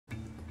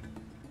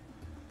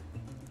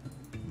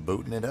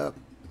Booting it up.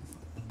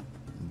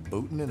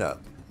 Booting it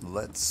up.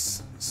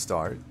 Let's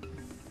start.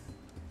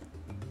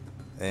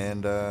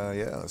 And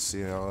yeah, let's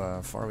see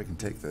how far we can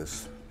take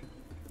this.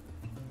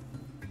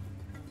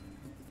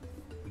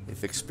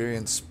 If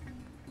experience...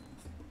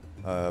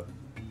 what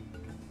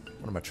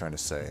am I trying to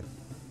say?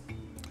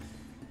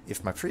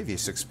 If my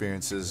previous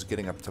experiences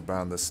getting up to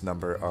around this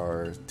number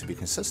are to be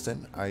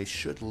consistent, I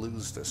should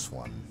lose this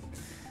one.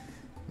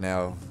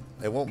 Now,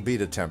 it won't be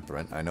to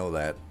Temperament, I know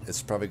that.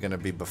 It's probably going to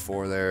be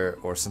before there,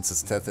 or since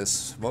it's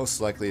Tethys, most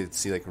likely it's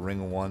see like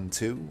Ring 1,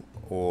 2,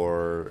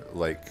 or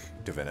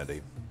like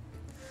Divinity.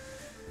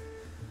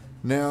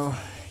 Now,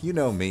 you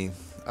know me,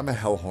 I'm a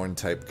Hellhorn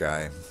type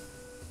guy.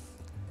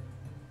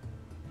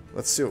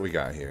 Let's see what we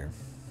got here.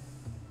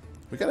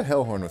 We got a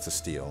Hellhorn with a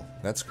steel,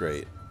 that's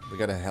great. We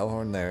got a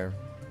Hellhorn there.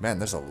 Man,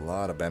 there's a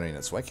lot of banner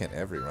units. Why can't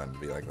every run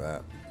be like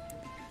that?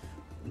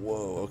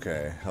 Whoa,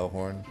 okay,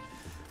 Hellhorn.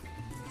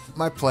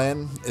 My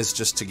plan is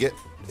just to get,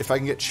 if I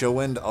can get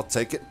Chillwind, I'll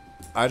take it.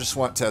 I just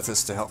want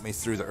Tethys to help me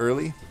through the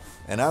early,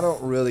 and I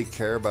don't really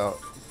care about,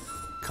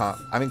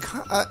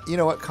 you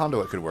know what,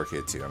 Conduit could work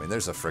here too. I mean,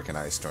 there's a freaking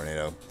Ice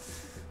Tornado.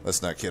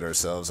 Let's not kid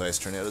ourselves, Ice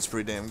Tornado's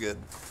pretty damn good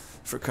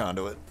for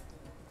Conduit.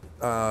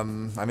 I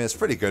mean, it's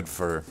pretty good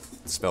for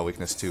spell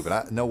weakness too,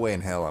 but no way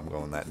in hell I'm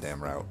going that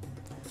damn route.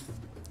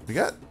 We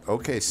got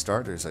okay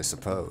starters, I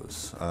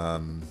suppose.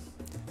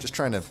 Just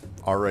trying to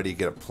already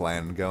get a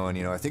plan going,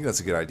 you know, I think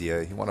that's a good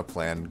idea. You want a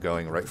plan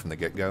going right from the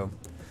get-go.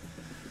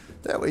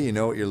 That way you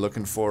know what you're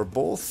looking for,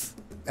 both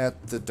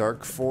at the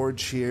Dark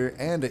Forge here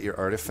and at your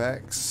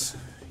artifacts.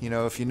 You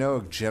know, if you know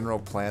a general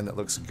plan that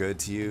looks good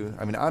to you,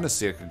 I mean,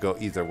 honestly, it could go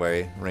either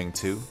way, Ring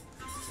 2.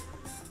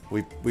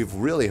 We've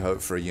really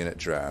hoped for a unit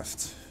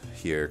draft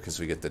here, because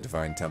we get the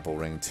Divine Temple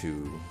Ring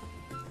 2.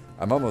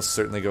 I'm almost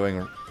certainly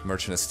going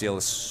Merchant of Steel,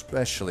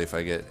 especially if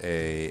I get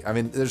a... I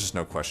mean, there's just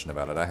no question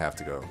about it. I have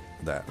to go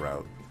that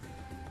route.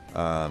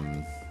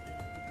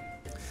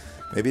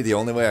 Maybe the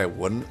only way I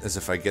wouldn't is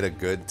if I get a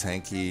good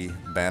tanky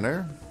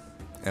banner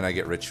and I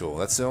get Ritual.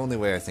 That's the only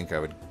way I think I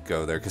would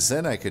go there, because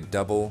then I could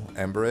double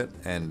Ember it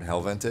and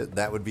Hellvent it.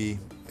 That would be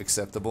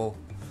acceptable.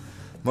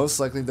 Most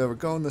likely, though, we're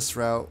going this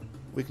route.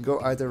 We can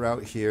go either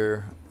route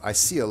here. I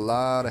see a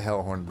lot of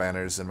Hellhorn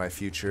banners in my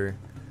future,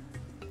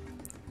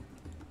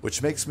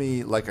 which makes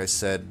me, like I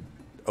said,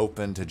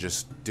 open to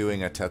just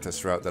doing a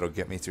Tethys route that'll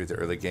get me through the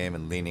early game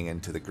and leaning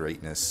into the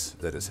greatness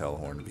that is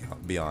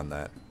Hellhorn beyond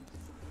that.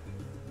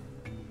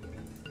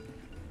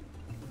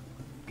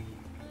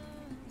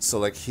 So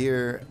like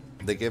here,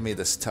 they give me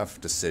this tough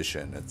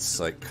decision. It's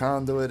like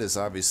Conduit is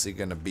obviously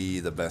going to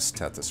be the best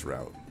Tethys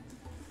route.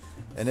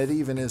 And it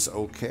even is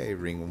okay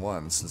Ring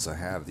 1 since I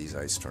have these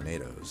Ice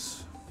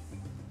Tornadoes.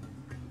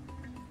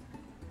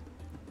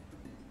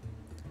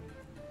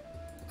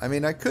 I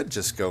mean, I could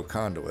just go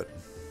Conduit,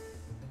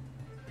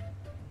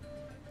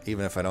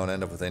 even if I don't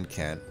end up with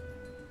Incant.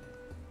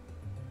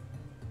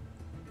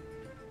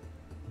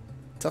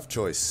 Tough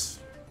choice.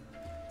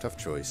 Tough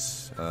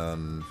choice. I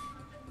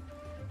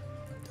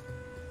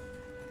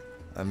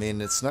mean,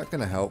 it's not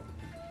going to help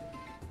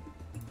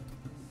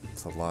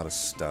with a lot of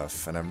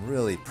stuff, and I'm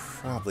really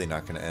probably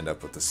not going to end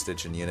up with the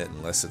Stygian unit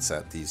unless it's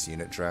at these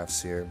unit drafts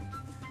here.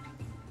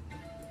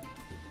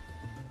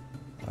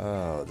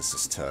 Oh, this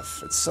is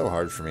tough. It's so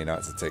hard for me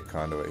not to take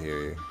Conduit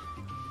here.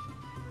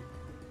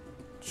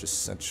 It's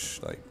just such,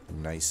 like,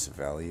 nice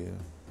value.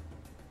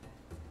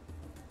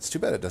 It's too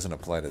bad it doesn't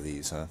apply to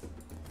these, huh?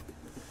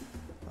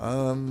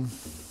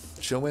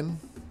 Chillwind.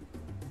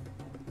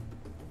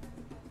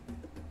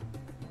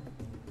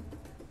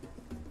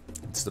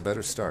 It's the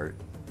better start.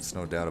 There's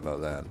no doubt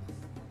about that.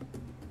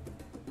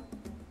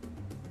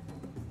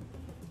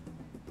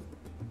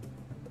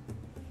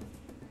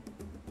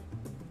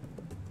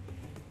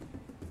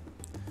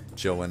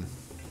 Chillwind.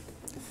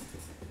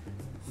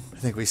 I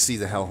think we see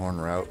the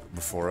Hellhorn route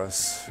before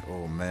us.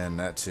 Oh man,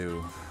 that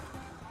too.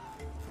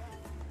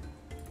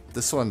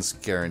 This one's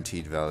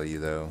guaranteed value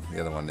though. The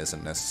other one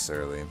isn't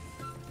necessarily.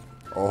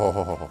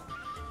 Oh.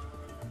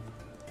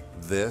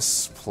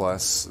 This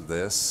plus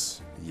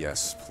this.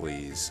 Yes,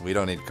 please. We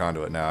don't need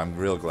Conduit now. I'm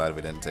real glad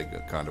we didn't take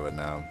Conduit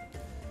now.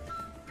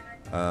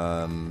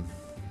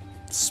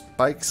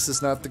 Spikes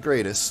is not the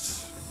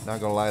greatest. Not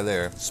gonna lie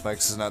there.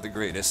 Spikes is not the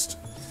greatest.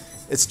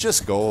 It's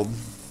just gold.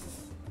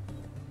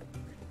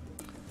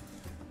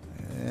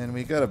 And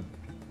we got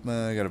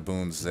a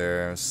boons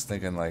there. I was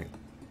thinking like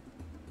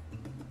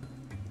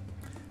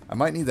I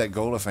might need that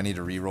gold if I need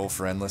to reroll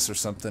for Endless or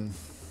something.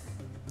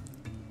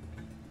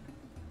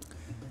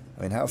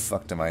 I mean, how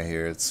fucked am I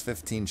here? It's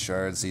 15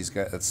 shards. These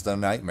guys, it's the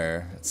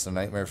nightmare. It's the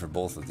nightmare for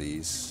both of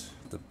these.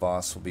 The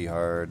boss will be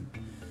hard.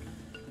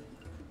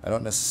 I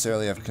don't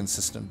necessarily have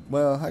consistent...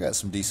 Well, I got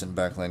some decent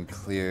backline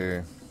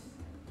clear.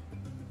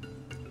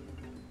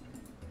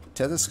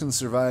 Tethys can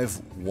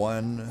survive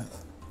one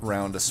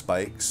round of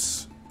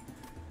spikes.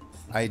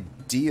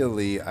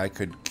 Ideally, I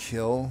could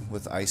kill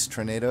with Ice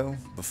Tornado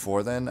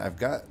before then. I've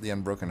got the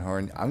Unbroken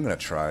Horn. I'm going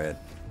to try it.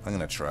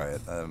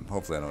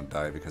 Hopefully I don't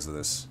die because of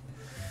this.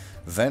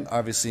 Vent,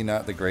 obviously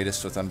not the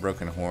greatest with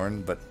Unbroken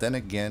Horn, but then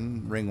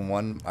again, ring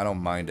 1, I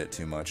don't mind it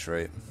too much,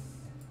 right?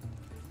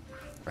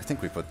 I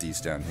think we put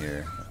these down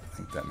here. I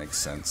think that makes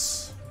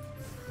sense.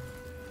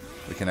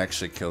 We can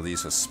actually kill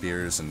these with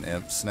spears and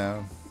imps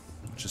now,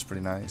 which is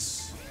pretty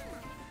nice.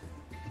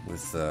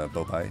 With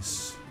Bow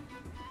Ice.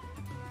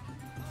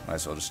 Might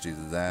as well just do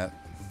that.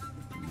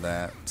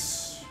 That.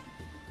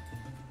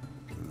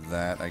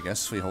 I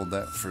guess we hold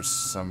that for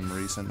some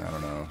reason. I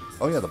don't know.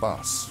 Oh yeah, the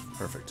boss.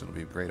 Perfect. It'll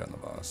be great on the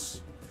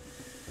boss.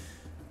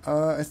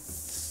 I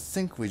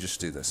think we just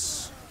do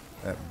this.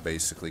 That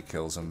basically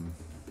kills him.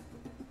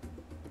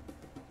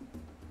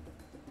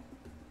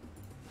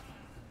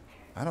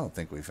 I don't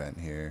think we vent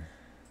here.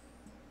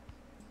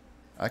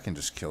 I can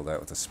just kill that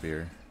with a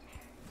spear.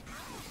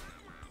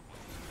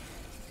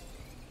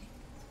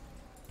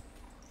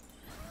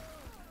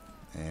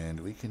 And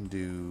we can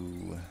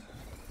do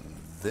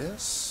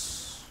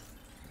this,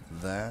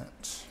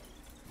 that.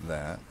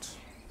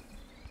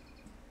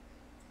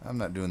 I'm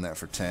not doing that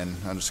for 10.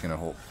 I'm just going to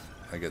hope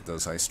I get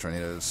those ice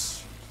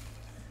tornadoes.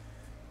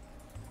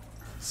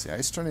 See,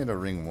 ice tornado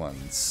ring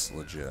 1's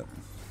legit.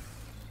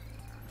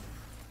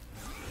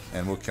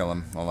 And we'll kill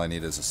him. All I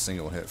need is a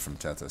single hit from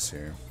Tethys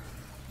here.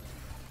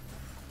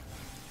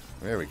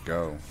 There we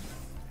go.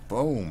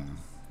 Boom.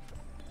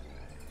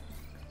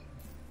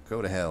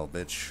 Go to hell,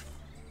 bitch.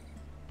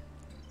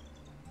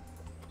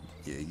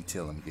 Yeah, you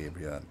tell him,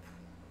 Gabriel.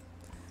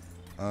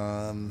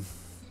 I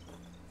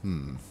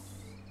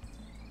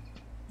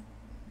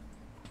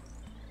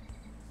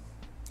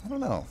don't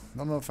know. I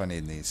don't know if I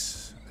need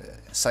these.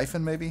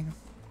 Siphon, maybe?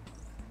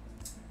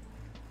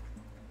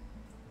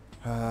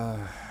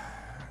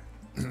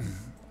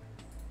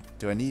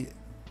 Do I need...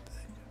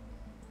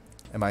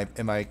 Am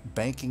I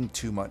banking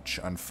too much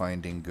on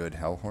finding good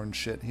Hellhorn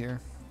shit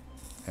here?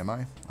 Am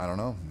I? I don't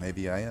know.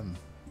 Maybe I am.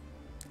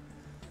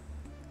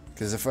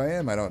 Because if I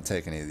am, I don't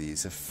take any of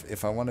these.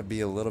 If I want to be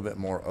a little bit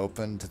more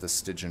open to the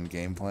Stygian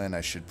game plan,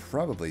 I should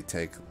probably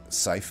take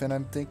Siphon,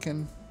 I'm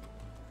thinking.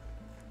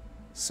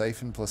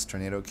 Siphon plus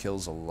Tornado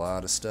kills a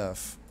lot of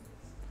stuff.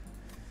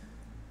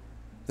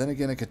 Then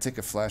again, I could take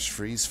a Flash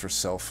Freeze for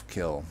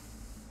self-kill.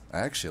 I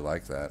actually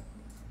like that.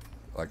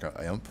 Like an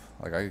imp.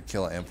 Like I could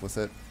kill an imp with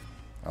it.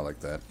 I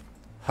like that.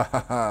 Ha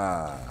ha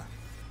ha!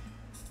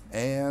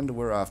 And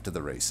we're off to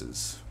the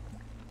races.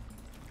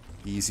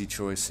 Easy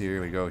choice here.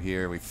 We go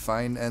here. We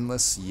find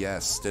Endless.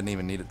 Yes. Didn't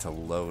even need it to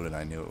load and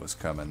I knew it was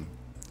coming.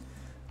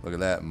 Look at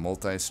that.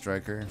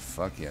 Multi-striker.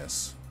 Fuck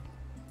yes.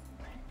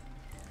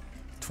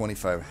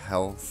 25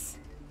 health.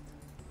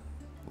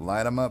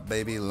 Line them up,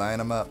 baby. Line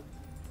them up.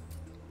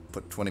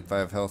 Put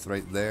 25 health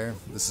right there.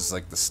 This is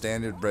like the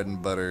standard bread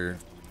and butter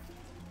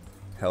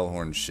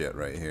Hellhorn shit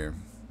right here.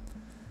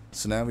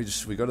 So now we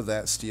go to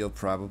that steel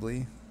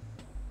probably.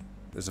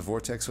 There's a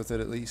vortex with it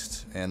at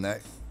least, and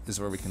that is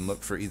where we can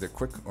look for either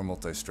quick or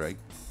multi-strike.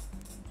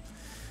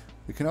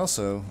 We can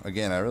also,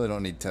 again, I really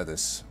don't need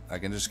Tethys. I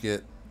can just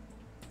get,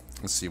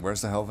 let's see,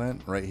 where's the Hell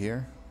Vent? Right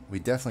here. We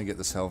definitely get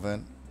this Hell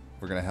Vent.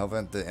 We're going to Hell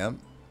Vent the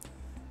Imp.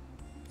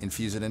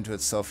 Infuse it into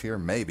itself here,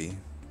 maybe.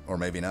 Or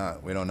maybe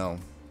not. We don't know.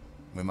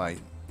 We might.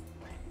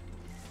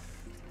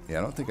 Yeah,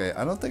 I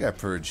don't think I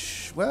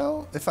purge.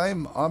 Well, if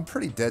I'm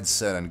pretty dead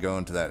set on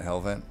going to that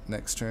Hell Vent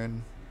next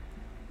turn.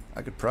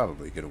 I could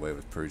probably get away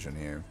with purging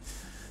here.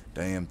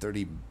 Damn,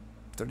 30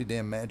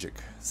 damn magic,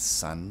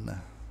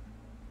 son.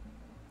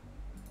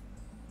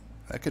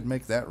 I could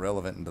make that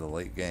relevant into the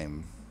late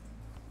game.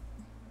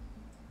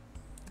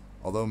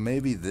 Although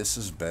maybe this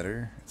is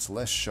better. It's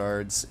less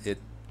shards.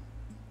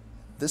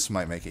 This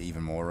might make it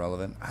even more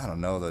relevant. I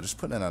don't know though. Just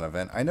putting it on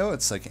event. I know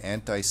it's like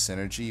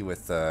anti-synergy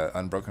with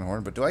Unbroken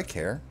Horn, but do I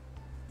care?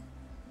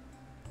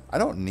 I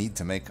don't need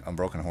to make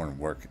Unbroken Horn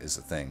work is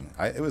the thing.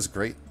 It was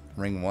great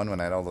ring 1 when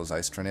I had all those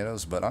ice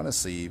tornadoes, but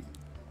honestly,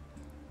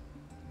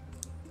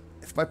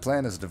 if my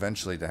plan is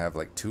eventually to have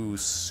like 2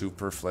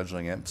 super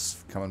fledgling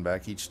imps coming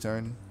back each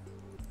turn,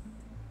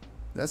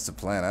 that's the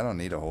plan. I don't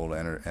need a whole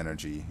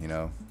energy, you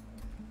know.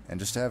 And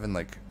just having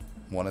like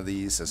one of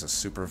these as a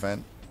super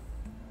vent,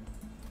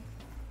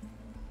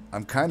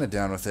 I'm kind of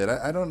down with it.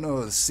 I don't know.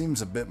 It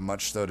seems a bit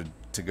much though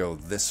to go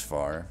this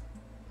far.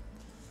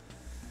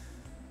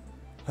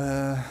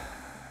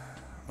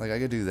 Like I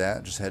could do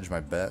that, just hedge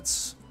my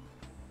bets.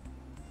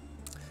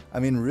 I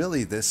mean,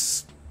 really,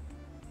 this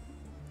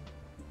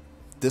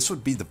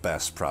would be the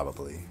best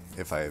probably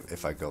if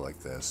I go like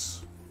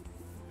this.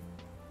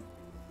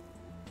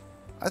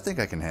 I think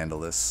I can handle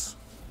this.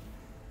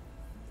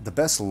 The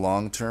best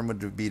long term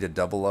would be to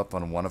double up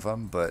on one of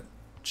them, but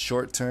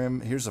short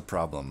term, here's a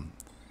problem.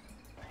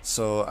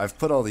 So I've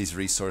put all these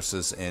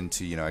resources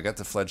into, you know, I got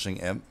the fledgling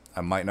imp.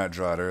 I might not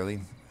draw it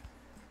early.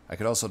 I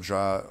could also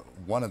draw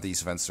one of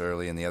these vents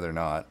early and the other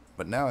not.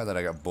 But now that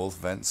I got both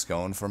vents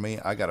going for me,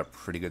 I got a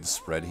pretty good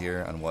spread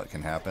here on what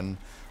can happen.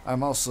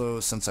 I'm also,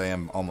 since I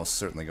am almost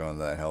certainly going to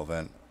that Hell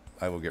Vent,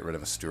 I will get rid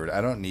of a Steward. I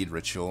don't need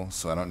Ritual,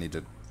 so I don't need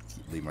to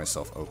leave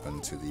myself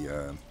open to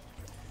the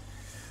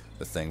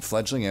thing.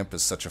 Fledgling Imp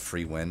is such a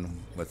free win,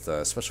 with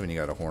especially when you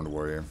got a Horned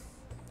Warrior.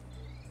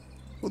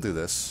 We'll do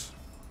this.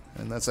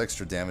 And that's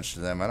extra damage to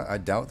them. I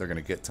doubt they're going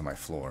to get to my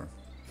floor.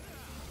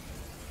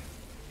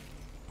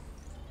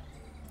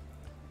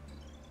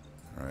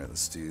 Alright,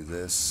 let's do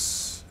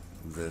this.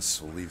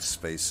 This will leave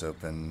space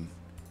open.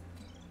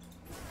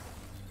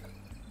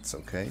 It's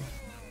okay.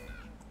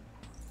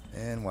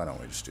 And why don't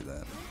we just do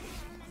that?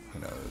 Who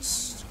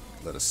knows?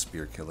 Let a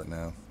spear kill it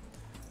now.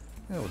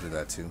 Yeah, we'll do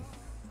that too.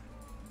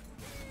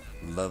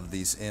 Love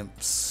these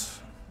imps.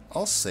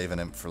 I'll save an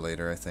imp for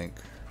later, I think.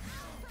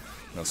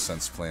 No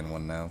sense playing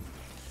one now.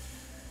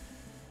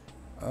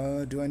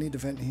 Do I need to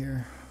vent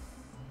here?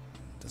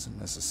 Doesn't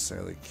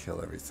necessarily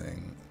kill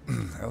everything.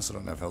 I also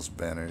don't have Hell's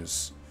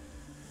Banners.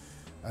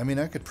 I mean,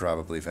 I could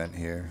probably vent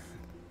here.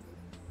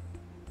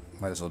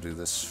 Might as well do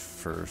this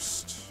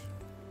first.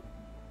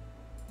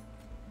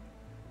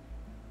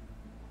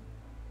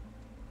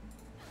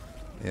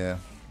 Yeah,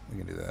 we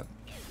can do that.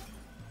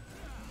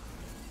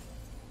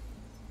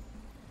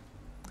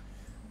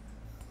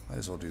 Might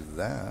as well do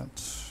that.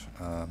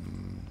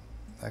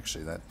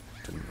 Actually, that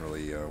didn't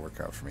really work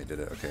out for me, did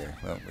it? Okay,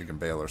 well, we can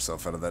bail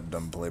ourselves out of that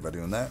dumb play by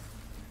doing that.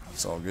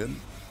 It's all good.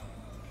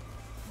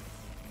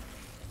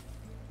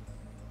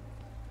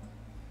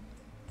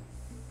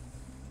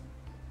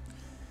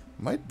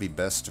 Might be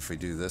best if we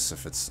do this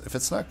if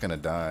it's not gonna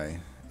die.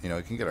 You know,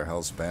 we can get our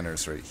Hell's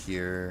Banners right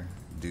here.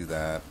 Do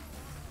that.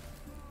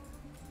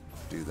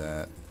 Do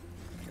that.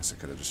 I guess I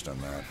could have just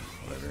done that.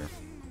 Whatever.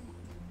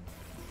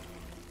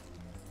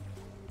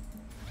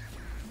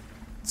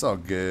 It's all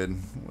good.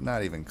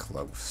 Not even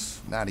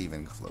close. Not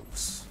even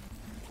close.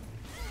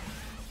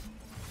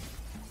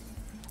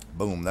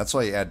 Boom. That's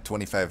why you add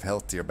 25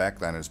 health to your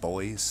backliners,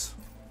 boys.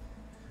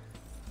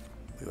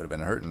 We would have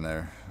been hurting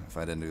there if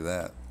I didn't do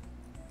that.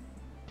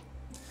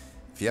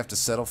 If you have to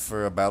settle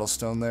for a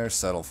Battlestone there,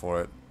 settle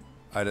for it.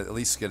 I'd at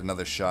least get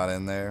another shot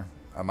in there.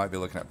 I might be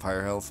looking at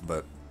Pyre health,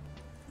 but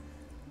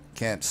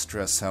can't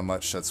stress how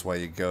much that's why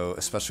you go,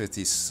 especially with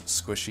these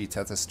squishy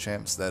Tethys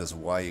champs, that is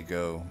why you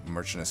go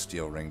Merchant of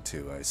Steel Ring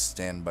 2. I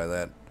stand by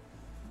that.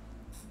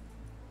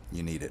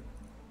 You need it.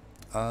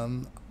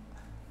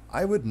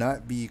 I would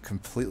not be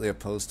completely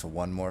opposed to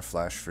one more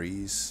Flash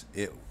Freeze.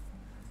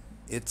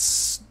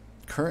 It's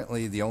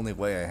currently the only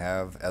way I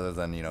have, other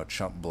than, you know,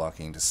 chump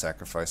blocking, to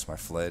sacrifice my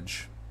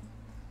Fledge.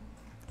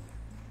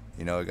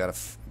 You know,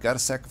 gotta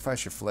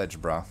sacrifice your Fledge,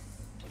 brah.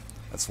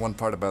 That's one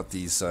part about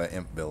these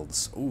imp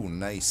builds. Ooh,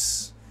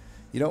 nice.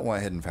 You don't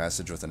want Hidden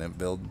Passage with an imp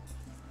build.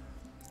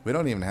 We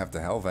don't even have to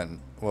Hellvent.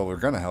 Well, we're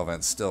gonna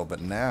Hellvent still, but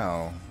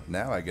now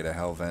I get a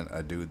Hellvent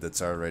a dude that's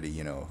already,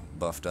 you know,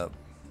 buffed up.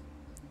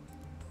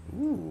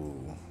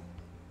 Ooh.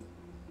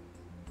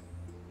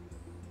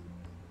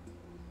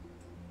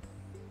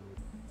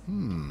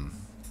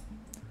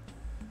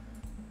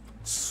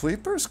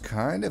 Sweeper's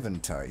kind of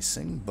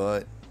enticing,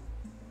 but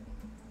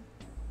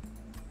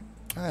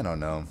I don't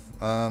know.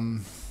 What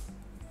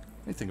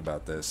do you think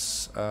about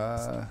this?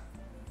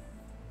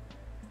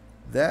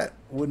 That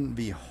wouldn't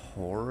be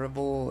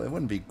horrible. It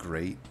wouldn't be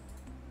great.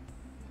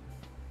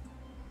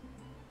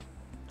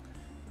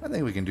 I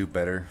think we can do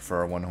better for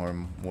our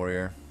one-horn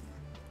warrior.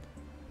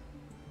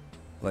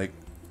 Like,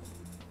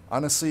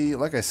 honestly,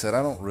 like I said,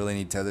 I don't really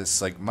need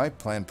Tethys. Like, my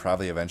plan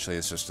probably eventually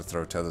is just to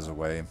throw Tethys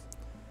away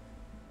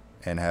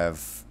and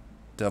have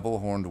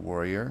double-horned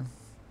warrior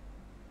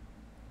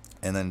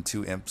and then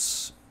 2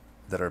 imps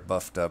that are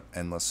buffed up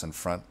endless in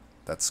front.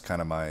 That's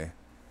kind of my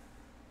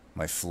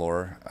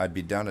floor. I'd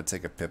be down to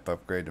take a pip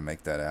upgrade to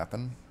make that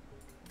happen.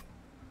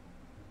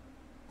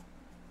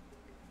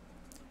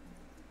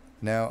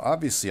 Now,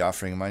 obviously,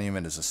 Offering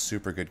Monument is a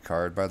super good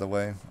card, by the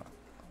way.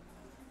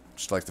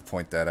 Just like to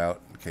point that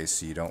out in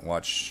case you don't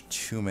watch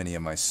too many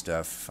of my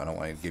stuff. I don't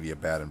want to give you a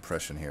bad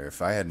impression here.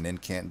 If I had an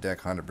incant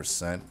deck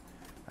 100%,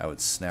 I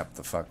would snap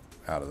the fuck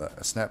out of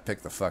that. Snap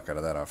pick the fuck out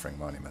of that Offering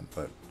Monument,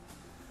 but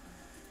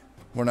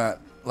we're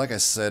not. Like I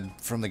said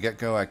from the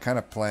get-go, I kind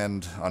of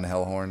planned on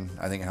Hellhorn.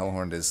 I think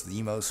Hellhorn is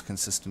the most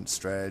consistent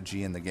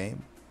strategy in the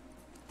game.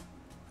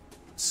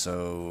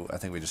 So I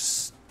think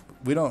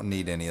we don't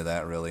need any of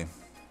that really.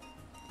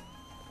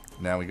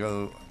 Now we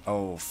go.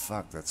 Oh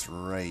fuck, that's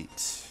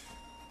right.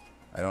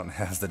 I don't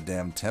have the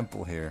damn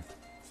temple here.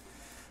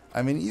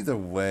 I mean, either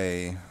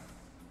way,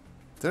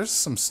 there's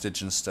some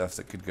Stygian stuff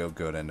that could go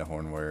good into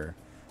Hornwearer.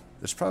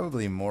 There's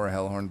probably more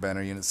Hellhorn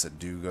banner units that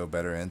do go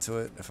better into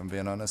it, if I'm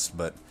being honest,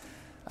 but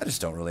I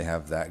just don't really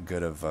have that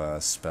good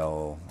of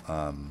spell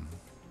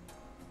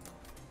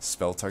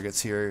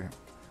targets here.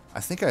 I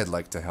think I'd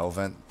like to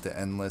Hellvent the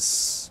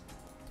Endless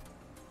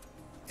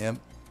Imp.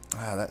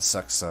 Ah, that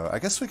sucks though. I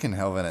guess we can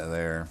Hellvent it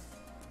there.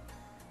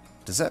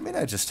 Does that mean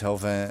I just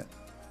Hellvent?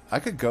 I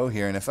could go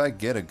here, and if I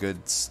get a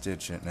good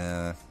Stygian...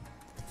 No,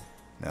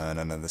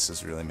 this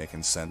is really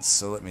making sense,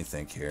 so let me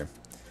think here.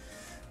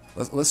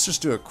 Let's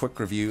just do a quick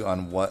review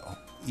on what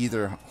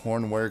either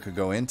Horn Warrior could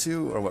go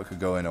into, or what could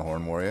go into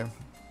Horn Warrior.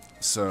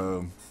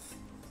 So,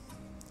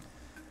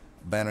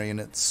 banner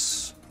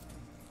units,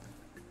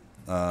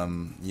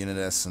 unit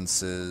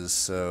essences,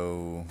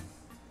 so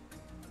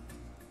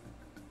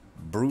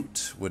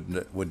Brute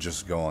would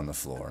just go on the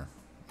floor.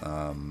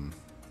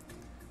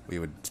 We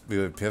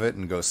would pivot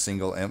and go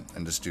single imp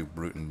and just do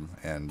brute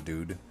and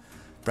dude.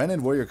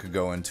 Branded warrior could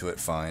go into it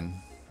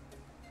fine.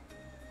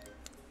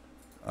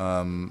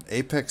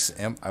 Apex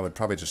imp, I would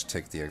probably just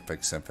take the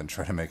apex imp and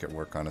try to make it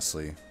work.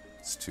 Honestly,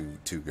 it's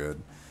too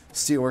good.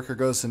 Steelworker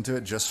goes into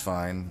it just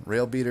fine.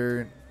 Rail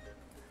beater,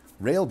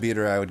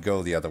 I would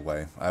go the other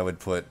way. I would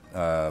put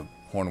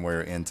horn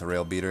warrior into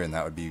rail beater, and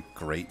that would be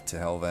great to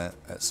hellvent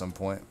at some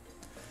point.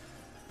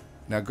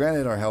 Now,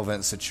 granted, our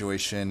hellvent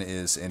situation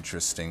is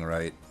interesting,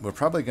 right? We're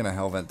probably going to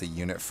hellvent the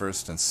unit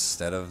first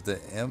instead of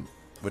the imp,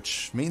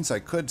 which means I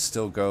could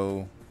still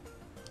go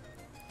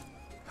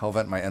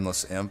hellvent my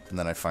endless imp, and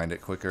then I find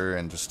it quicker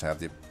and just have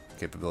the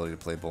capability to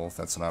play both.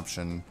 That's an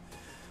option.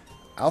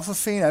 Alpha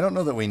Fiend, I don't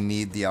know that we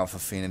need the Alpha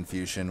Fiend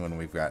infusion when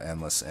we've got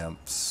endless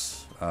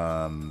imps.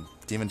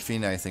 Demon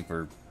Fiend, I think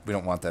we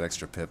don't want that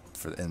extra pip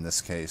in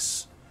this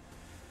case.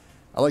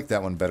 I like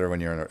that one better when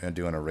you're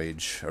doing a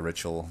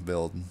ritual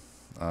build.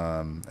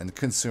 And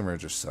consumer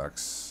just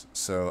sucks.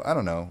 So I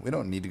don't know. We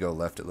don't need to go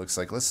left. It looks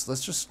like let's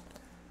just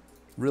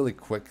really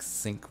quick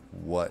think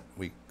what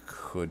we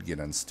could get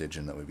on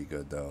Stygian that would be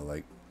good though.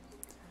 Like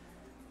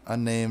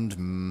unnamed,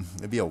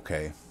 it'd be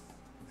okay.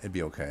 It'd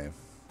be okay.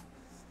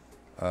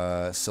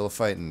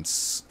 Silphite and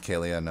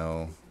Kalia,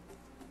 no.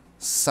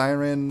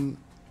 Siren,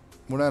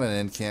 we're not an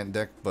incant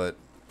deck, but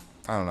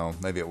I don't know.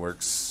 Maybe it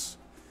works.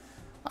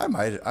 I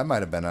might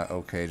have been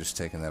okay just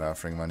taking that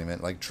Offering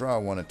Monument. Like draw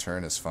one a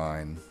turn is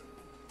fine.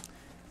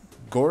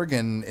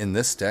 Gorgon in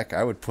this deck,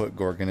 I would put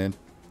Gorgon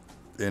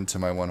into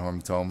my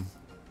one-horn tome.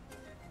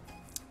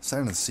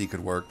 Siren of the Sea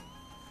could work.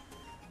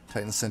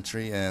 Titan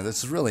Sentry, and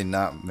there's really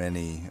not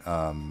many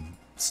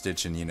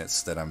Stygian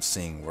units that I'm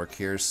seeing work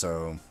here,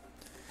 so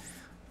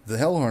the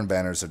Hellhorn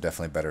banners are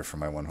definitely better for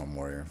my one-home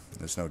warrior.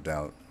 There's no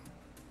doubt.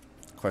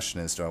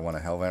 Question is, do I want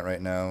a Hellvent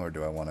right now, or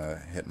do I want to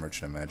hit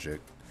Merchant of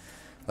Magic?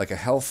 Like a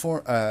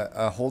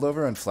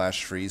holdover and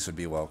Flash Freeze would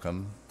be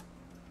welcome.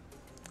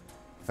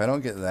 If I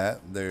don't get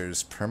that,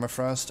 there's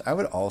Permafrost. I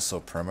would also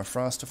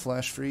Permafrost a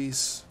Flash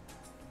Freeze.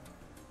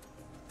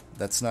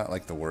 That's not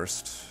like the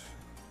worst.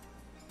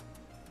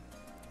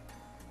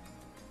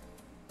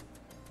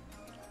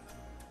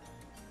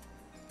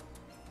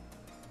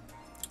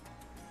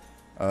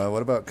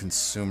 What about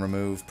Consume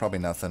Remove? Probably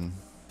nothing.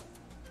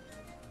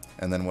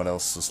 And then what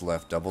else is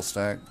left? Double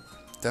stack?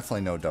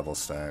 Definitely no double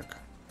stack.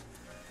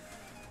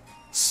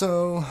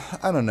 So,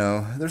 I don't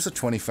know. There's a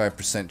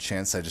 25%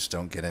 chance I just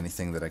don't get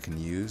anything that I can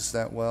use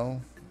that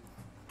well.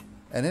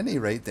 At any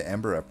rate, the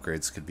Ember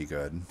upgrades could be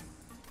good.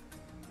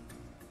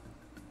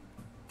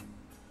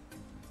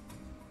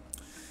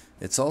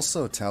 It's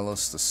also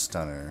Talos the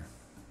Stunner.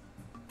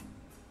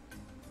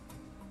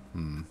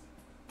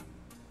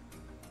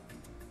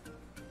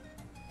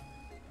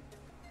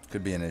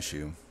 Could be an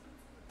issue.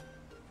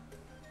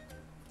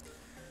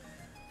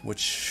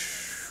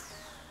 Which...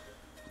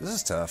 This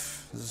is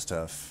tough. This is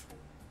tough.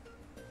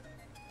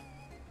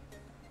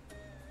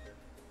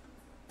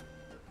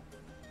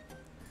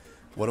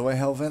 What do I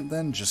Hellvent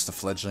then? Just the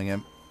Fledgling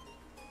Imp?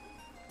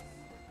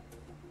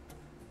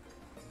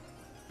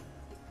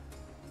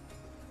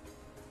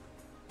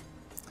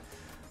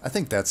 I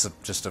think that's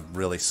just a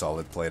really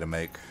solid play to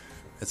make.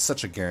 It's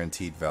such a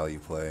guaranteed value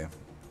play.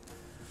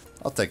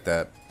 I'll take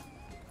that.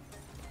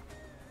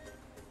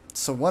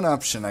 So one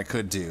option I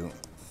could do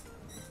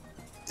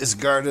is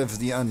Guard of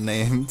the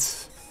Unnamed.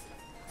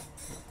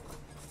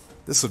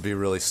 This would be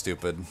really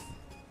stupid.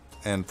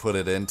 And put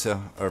it into,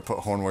 or put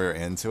Horn Warrior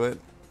into it.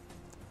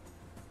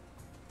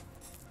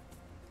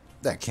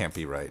 That can't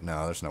be right.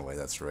 No, there's no way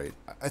that's right.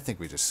 I think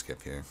we just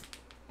skip here.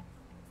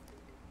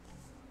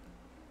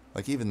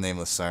 Like, even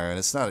Nameless Siren,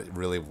 it's not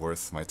really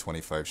worth my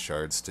 25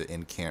 shards to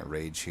incant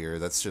Rage here.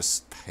 That's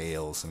just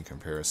pales in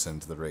comparison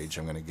to the Rage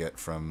I'm going to get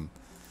from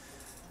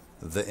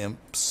the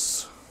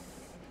Imps.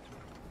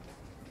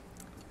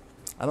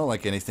 I don't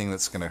like anything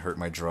that's going to hurt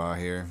my draw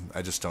here.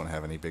 I just don't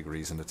have any big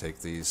reason to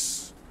take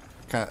these.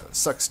 Kind of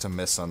sucks to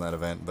miss on that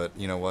event, but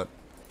you know what?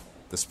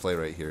 This play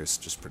right here is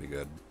just pretty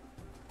good.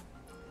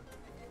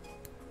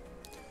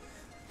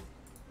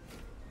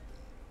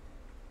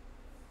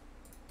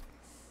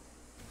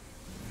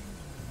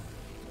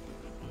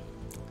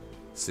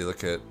 See,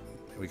 look at,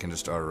 we can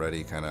just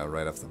already kind of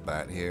right off the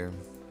bat here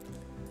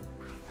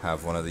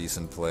have one of these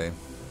in play.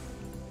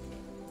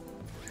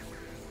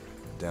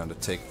 Down to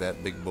take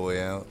that big boy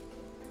out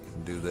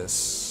and do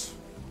this.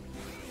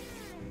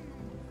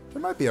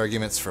 There might be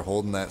arguments for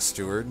holding that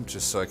Steward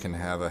just so I can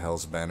have a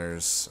Hell's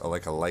Banners,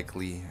 like a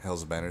likely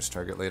Hell's Banners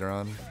target later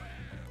on.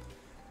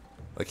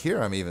 Like here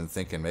I'm even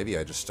thinking maybe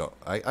I just don't,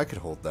 I could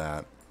hold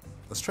that.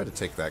 Let's try to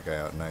take that guy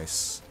out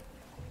nice.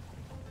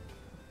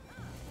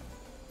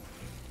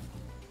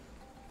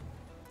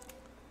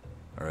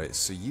 Alright,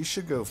 so you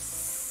should go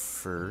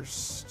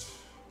first.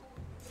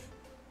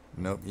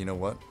 Nope, you know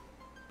what?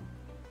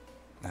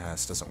 Ah,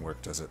 this doesn't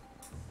work, does it?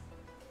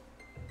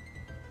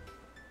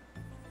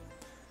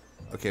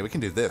 Okay, we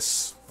can do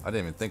this. I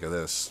didn't even think of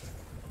this.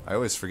 I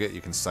always forget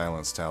you can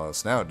silence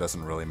Talos. Now it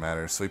doesn't really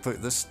matter. So we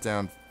put this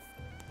down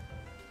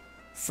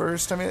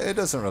first. I mean, it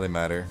doesn't really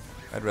matter.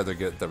 I'd rather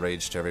get the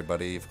rage to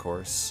everybody, of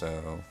course,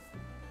 so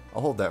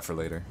I'll hold that for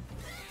later.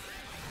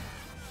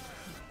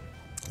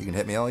 You can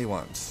hit me all you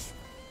want.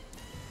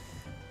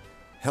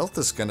 Health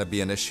is going to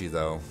be an issue,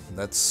 though.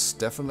 That's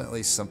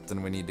definitely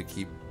something we need to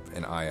keep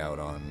an eye out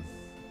on.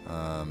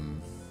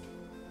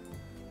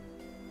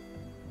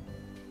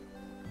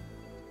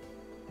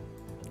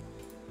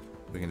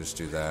 We can just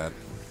do that.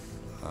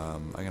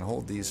 I can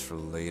hold these for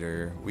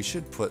later. We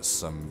should put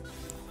some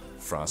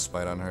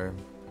frostbite on her.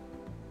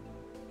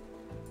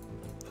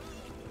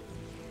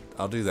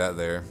 I'll do that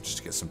there, just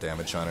to get some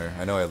damage on her.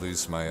 I know I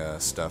lose my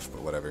stuff,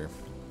 but whatever.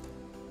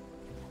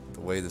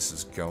 The way this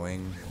is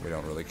going, we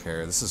don't really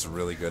care. This is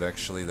really good,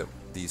 actually, that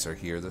these are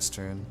here this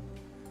turn.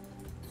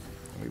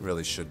 We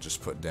really should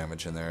just put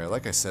damage in there.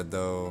 Like I said,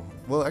 though,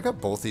 well, I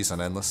got both these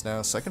on Endless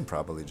now, so I can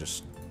probably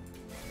just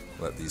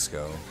let these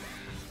go.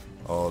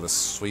 Oh, the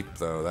sweep,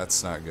 though,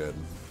 that's not good.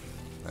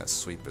 That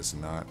sweep is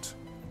not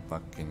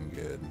fucking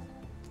good.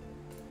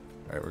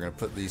 Alright, we're gonna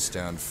put these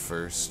down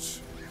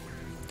first.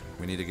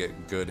 We need to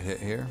get good hit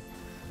here.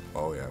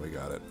 Oh yeah, we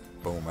got it.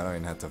 Boom, I don't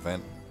even have to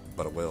vent,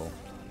 but it will.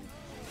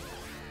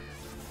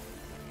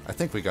 I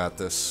think we got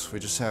this. We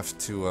just have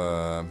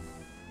to,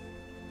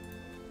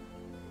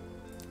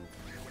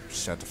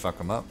 fuck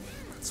them up.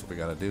 That's what we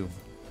gotta do.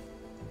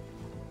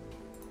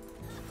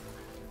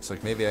 It's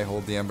like maybe I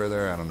hold the Ember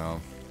there, I don't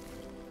know.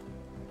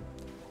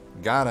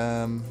 Got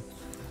him!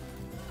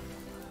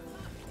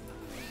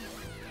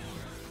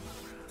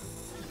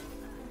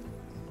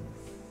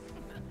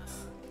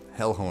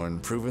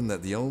 Hellhorn, proving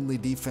that the only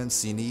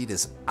defense you need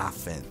is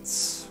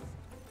offense.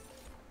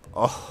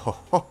 Oh, ho,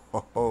 ho,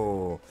 ho,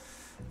 ho.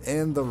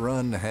 And the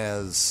run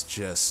has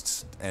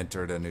just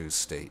entered a new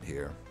state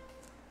here.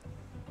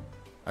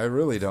 I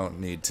really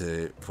don't need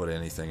to put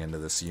anything into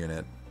this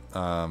unit.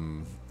 I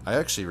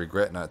actually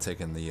regret not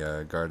taking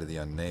the Guard of the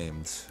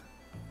Unnamed.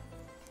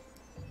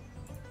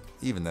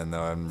 Even then,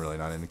 though, I'm really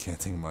not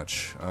incanting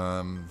much.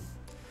 I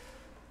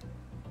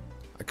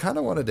kind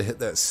of wanted to hit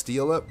that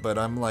steel up, but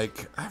I'm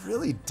like, I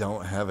really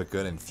don't have a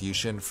good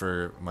infusion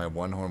for my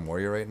one-horn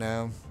warrior right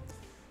now.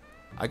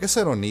 I guess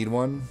I don't need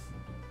one,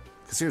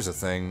 because here's the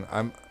thing,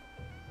 I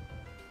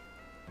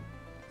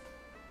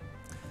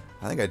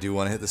think I do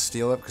want to hit the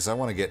steel up, because I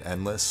want to get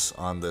Endless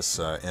on this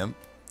imp,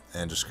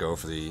 and just go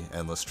for the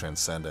Endless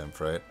Transcendimp,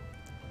 right?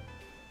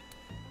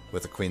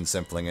 With the Queen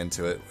Simpling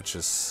into it, which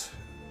is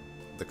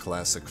the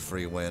classic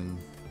free win.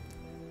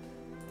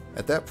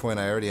 At that point,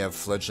 I already have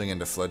Fledgling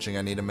into Fledgling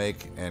I need to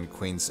make, and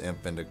Queen's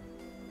Imp into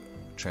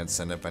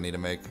Transcendimp I need to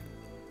make.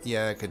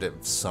 Yeah, I could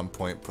at some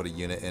point put a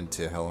unit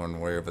into Hellhorn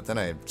Warrior, but then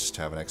I just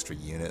have an extra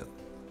unit.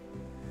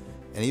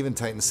 And even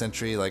Titan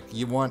Sentry, like,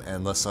 you want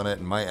Endless on it,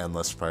 and my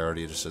Endless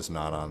priority just is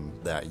not on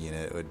that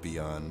unit. It would be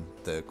on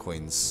the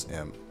Queen's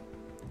Imp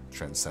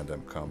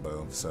Transcendimp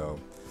combo. So,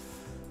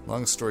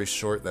 long story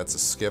short, that's a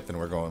skip, and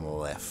we're going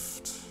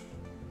left.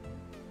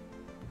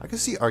 I can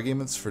see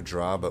arguments for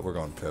draw, but we're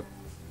going Pip.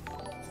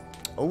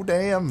 Oh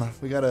damn,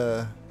 we got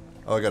a...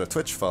 Oh, I got a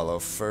Twitch follow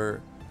for...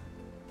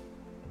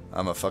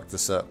 I'm gonna fuck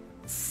this up.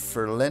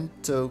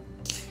 Ferlento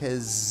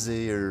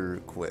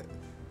Kezirquit.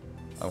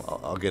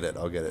 I'll get it,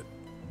 I'll get it.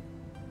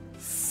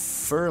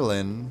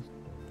 Ferlento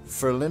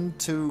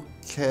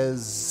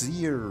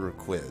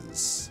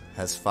Kezirquiz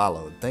has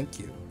followed. Thank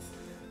you.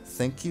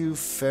 Thank you,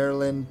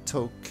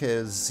 Ferlento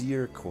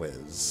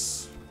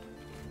Kezirquiz.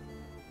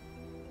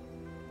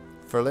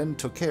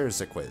 Ferlento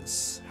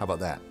Kezirquiz. How about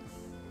that?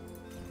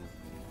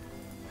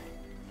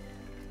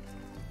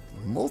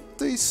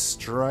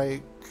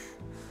 Multi-strike.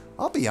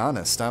 I'll be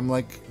honest, I'm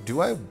like,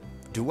 do I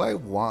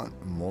want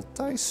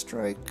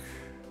multi-strike?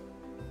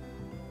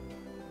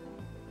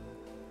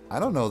 I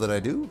don't know that I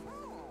do.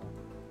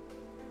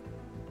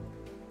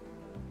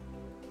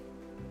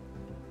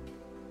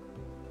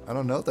 I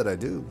don't know that I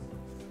do.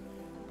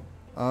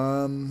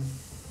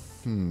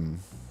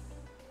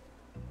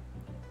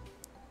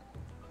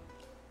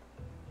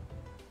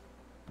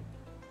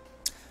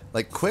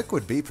 Like, quick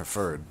would be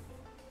preferred.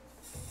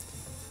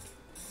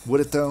 Would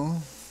it though?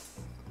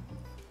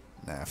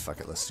 Nah,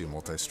 fuck it. Let's do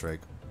multi-strike.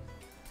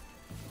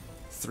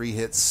 3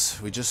 hits.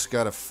 We just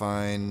gotta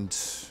find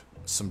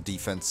some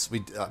defense.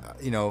 We,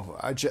 you know,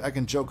 I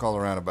can joke all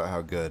around about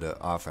how good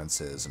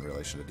offense is in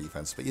relation to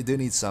defense, but you do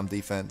need some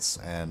defense,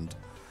 and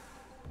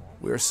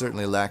we're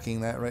certainly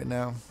lacking that right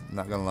now. I'm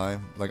not gonna lie.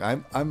 Like,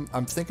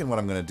 I'm thinking what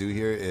I'm gonna do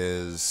here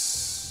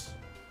is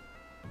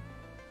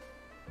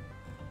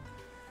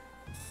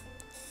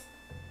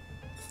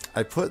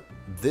I put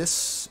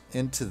this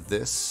into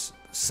this.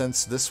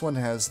 Since this one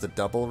has the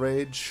double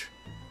rage,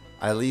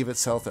 I leave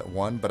its health at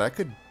 1, but I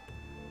could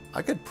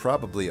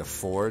probably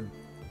afford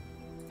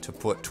to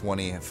put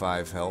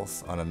 25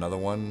 health on another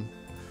one,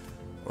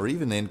 or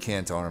even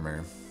incant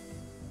armor.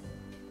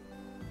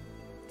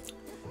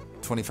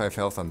 25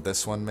 health on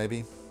this one,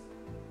 maybe.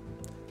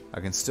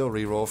 I can still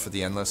reroll for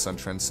the Endless on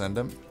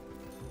Transcendimp.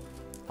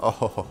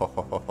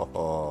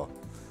 Oh,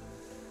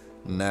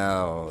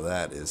 now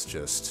that is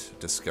just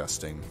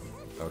disgusting.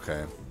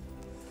 Okay.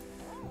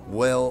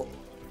 Well,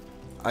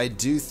 I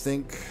do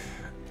think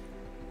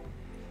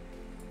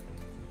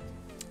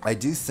I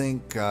do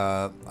think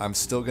I'm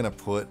still going to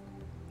put...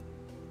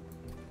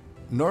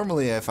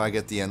 Normally, if I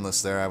get the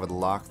Endless there, I would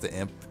lock the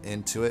Imp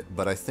into it,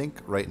 but I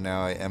think right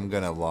now I am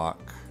going to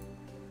lock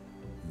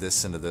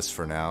this into this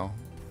for now.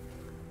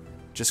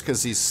 Just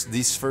because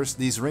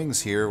these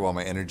rings here, while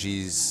my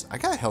energies... I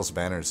got Hell's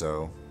Banners,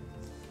 though.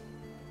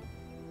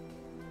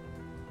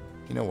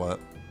 You know what?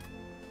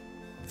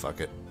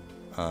 Fuck it.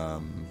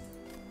 Let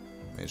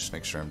me just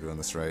make sure I'm doing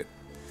this right.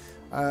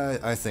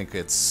 I think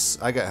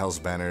it's... I got Hell's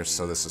Banners,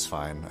 so this is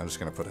fine. I'm just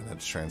going to put it into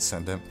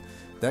Transcendimp.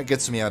 That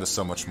gets me out of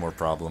so much more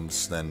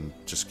problems than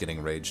just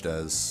getting Rage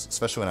does,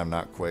 especially when I'm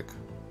not quick.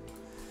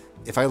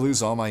 If I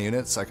lose all my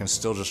units, I can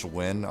still just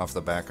win off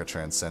the back of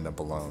Transcendimp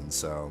alone,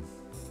 so...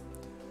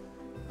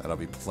 That'll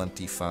be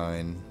plenty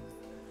fine.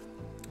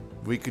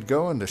 We could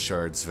go into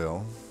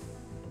Shardsville.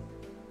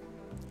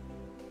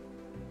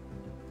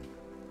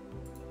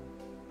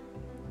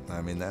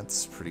 I mean,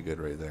 that's pretty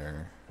good right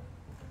there.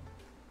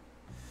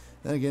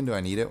 Then again, do I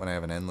need it when I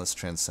have an Endless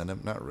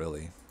Transcendent? Not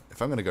really. If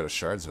I'm going to go to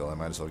Shardsville, I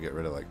might as well get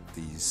rid of, like,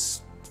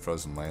 these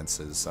Frozen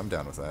Lances. I'm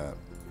down with that.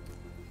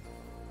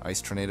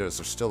 Ice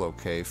Tornadoes are still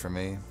okay for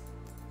me.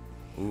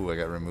 Ooh, I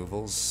got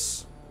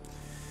removals.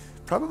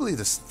 Probably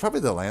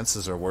the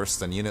Lances are worse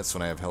than units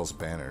when I have Hell's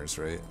Banners,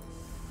 right?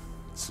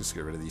 Let's just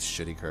get rid of these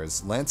shitty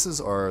cards.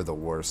 Lances are the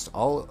worst.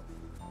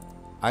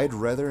 I'd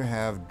rather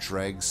have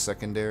Drag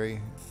Secondary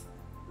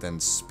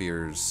than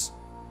Spears.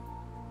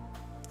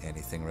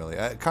 Anything really.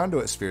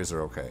 Conduit Spears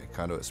are okay.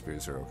 Conduit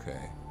Spears are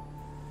okay.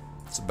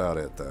 That's about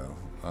it, though.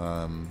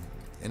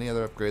 Any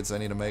other upgrades I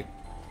need to make?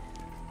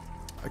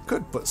 I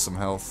could put some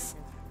health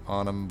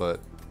on them,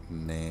 but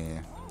nah.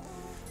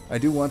 I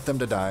do want them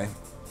to die.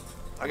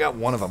 I got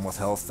one of them with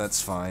health,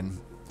 that's fine.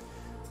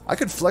 I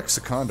could flex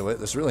a Conduit,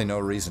 there's really no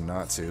reason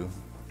not to.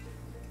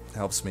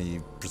 Helps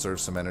me preserve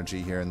some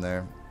energy here and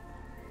there.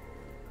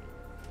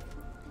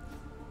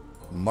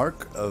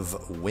 Mark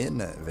of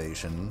Wind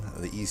Evasion,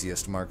 the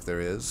easiest mark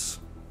there is.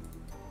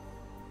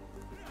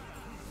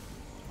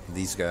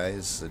 These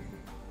guys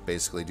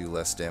basically do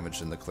less damage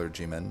than the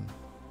Clergymen.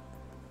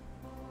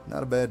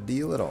 Not a bad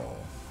deal at all.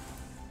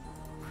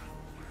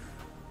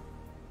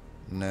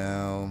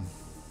 Now...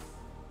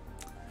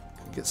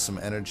 get some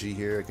energy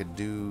here. I could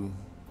do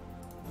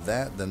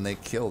that, then they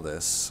kill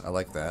this. I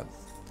like that.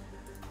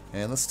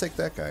 And let's take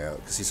that guy out,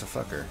 because he's a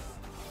fucker.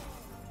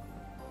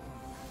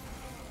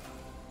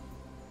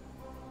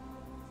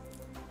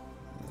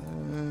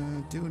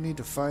 Do need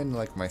to find,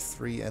 like, my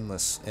 3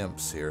 Endless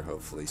Imps here,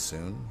 hopefully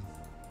soon.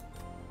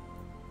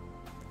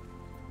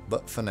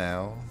 But for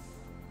now,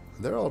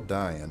 they're all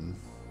dying.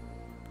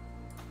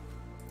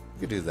 You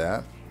could do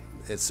that.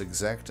 It's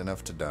exact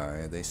enough to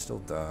die. They still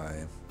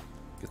die.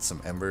 Get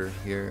some Ember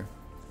here.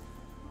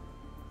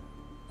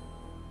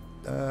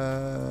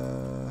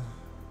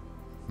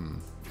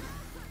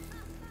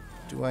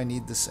 Do I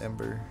need this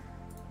Ember?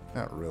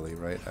 Not really,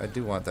 right? I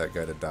do want that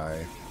guy to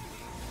die.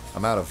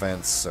 I'm out of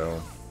vents, so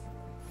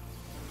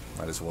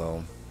might as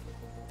well.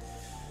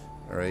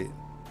 Alright.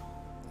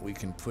 We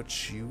can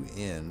put you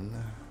in.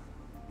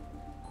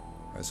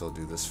 Might as well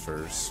do this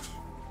first.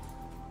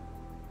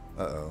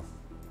 Uh-oh.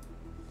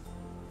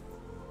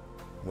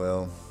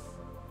 Well...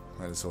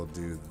 might as well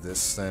do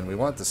this then. We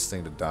want this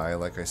thing to die,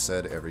 like I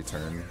said, every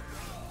turn.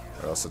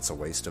 Or else it's a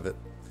waste of it.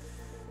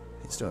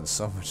 He's doing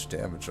so much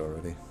damage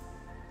already.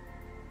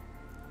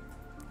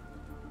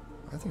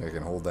 I think I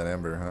can hold that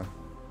Ember, huh?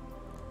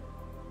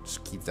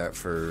 Just keep that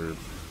for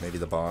maybe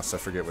the boss. I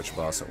forget which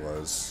boss it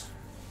was.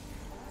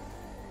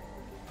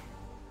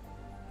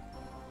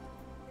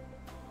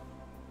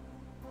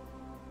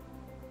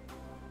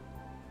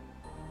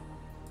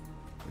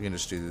 We can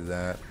just do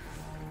that.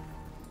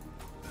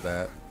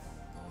 That.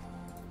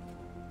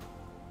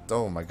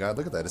 Oh my god,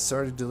 look at that. It's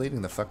already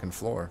deleting the fucking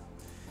floor.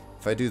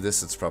 If I do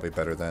this, it's probably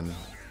better then.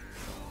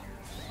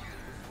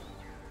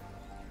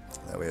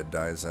 That way it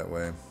dies that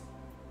way.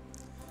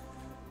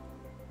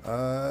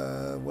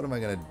 What am I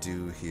gonna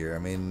do here? I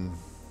mean...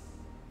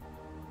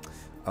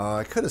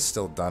 I could have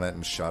still done it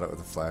and shot it with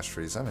a flash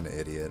freeze. I'm an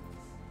idiot.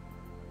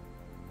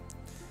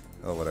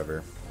 Oh,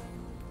 whatever.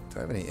 Do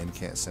I have any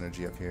incant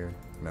synergy up here?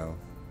 No.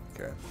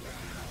 Okay.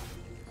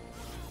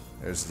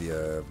 There's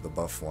the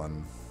buff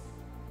one.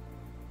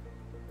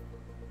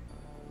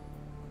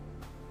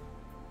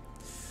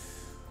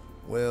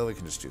 Well, we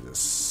can just do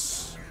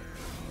this.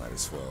 Might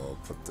as well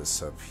put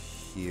this up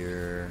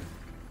here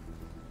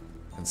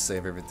and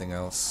save everything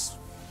else.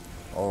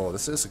 Oh,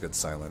 this is a good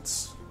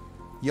silence.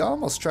 You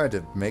almost tried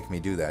to make me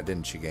do that,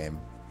 didn't you, game?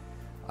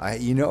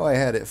 You know I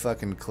had it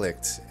fucking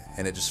clicked,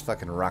 and it just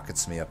fucking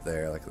rockets me up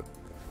there like the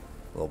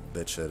little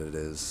bitch that it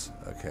is.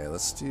 Okay,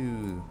 let's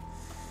do...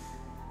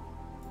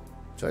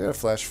 Do I got a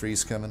flash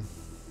freeze coming?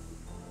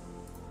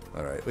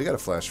 Alright, we got a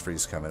flash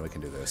freeze coming. We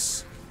can do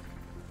this.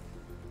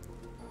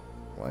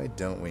 Why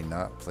don't we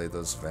not play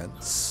those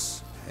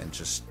vents and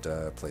just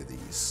play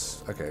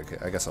these? Okay,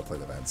 I guess I'll play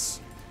the vents.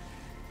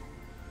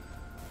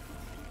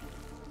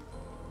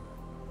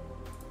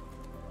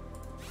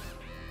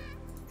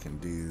 Can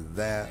do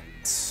that.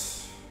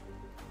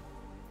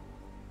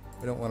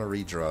 We don't want to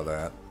redraw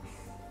that.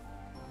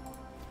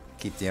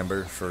 Keep the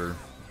Ember for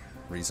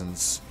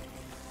reasons.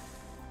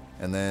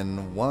 And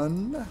then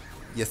 1.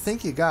 You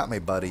think you got me,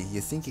 buddy.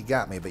 You think you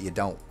got me, but you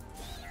don't.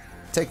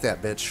 Take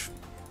that, bitch.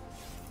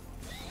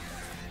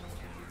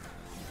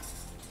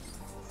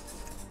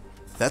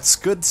 That's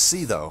good to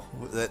see, though.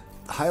 That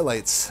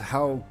highlights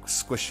how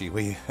squishy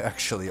we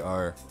actually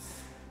are.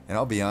 And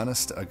I'll be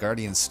honest, a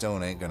Guardian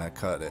Stone ain't gonna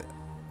cut it.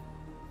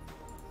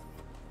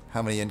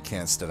 How many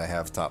incants did I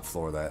have top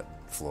floor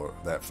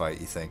that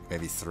fight, you think?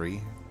 Maybe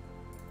 3?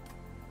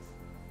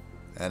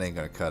 That ain't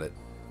gonna cut it.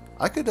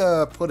 I could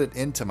put it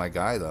into my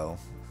guy, though,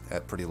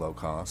 at pretty low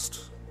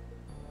cost.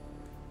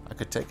 I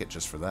could take it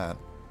just for that.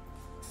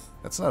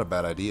 That's not a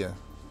bad idea.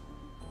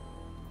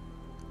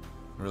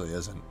 It really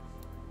isn't.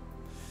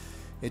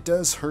 It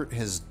does hurt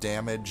his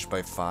damage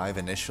by 5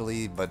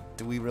 initially, but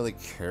do we really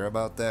care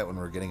about that when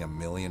we're getting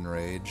 1,000,000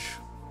 rage?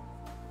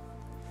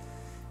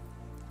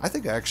 I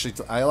think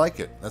I like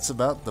it. That's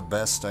about the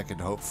best I could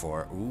hope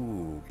for.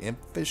 Ooh,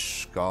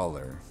 Impish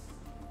Scholar.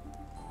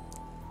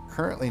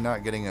 Currently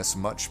not getting us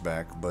much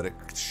back, but it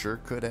sure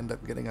could end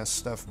up getting us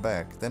stuff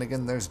back. Then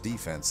again, there's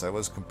defense. I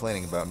was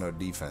complaining about no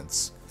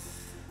defense.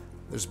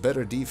 There's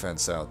better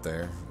defense out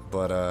there,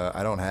 but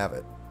I don't have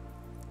it.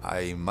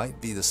 I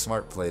might be the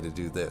smart play to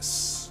do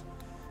this.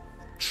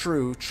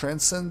 True,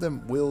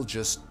 Transcendimp will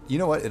just... You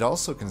know what? It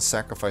also can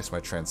sacrifice my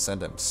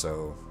Transcendimp,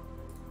 so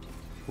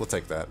we'll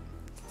take that.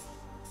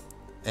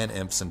 And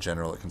imps in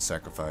general it can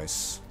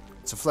sacrifice.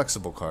 It's a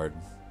flexible card.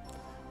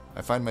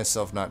 I find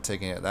myself not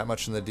taking it that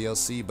much in the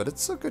DLC, but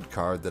it's a good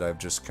card that I've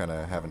just kind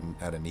of haven't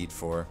had a need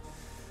for.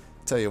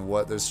 Tell you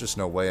what, there's just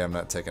no way I'm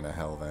not taking a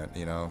Hell Vent,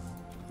 you know?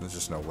 There's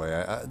just no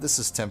way. This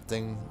is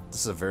tempting.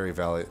 This is a very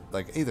value...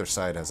 Like, either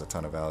side has a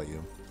ton of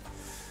value.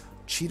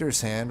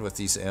 Cheater's Hand with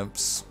these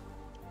imps.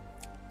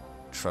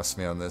 Trust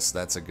me on this.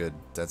 That's a good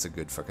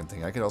fucking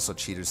thing. I could also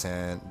Cheater's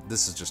Hand.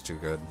 This is just too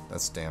good.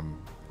 That's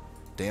damn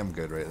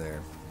good right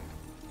there.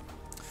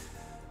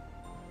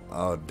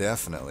 Oh,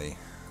 definitely.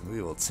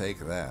 We will take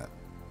that.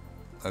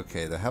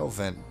 Okay, the Hell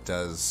Vent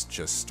does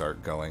just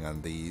start going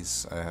on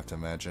these, I have to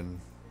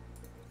imagine.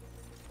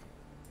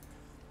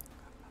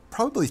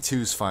 Probably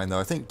 2's fine, though.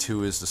 I think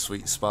 2 is the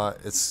sweet spot.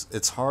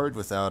 It's hard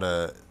without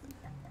a...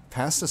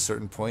 Past a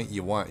certain point,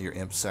 you want your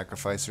imp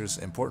sacrificers.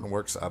 Important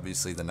Work's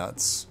obviously the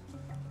nuts.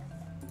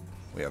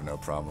 We have no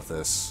problem with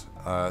this.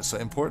 So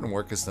Important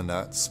Work is the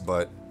nuts,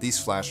 but these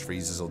flash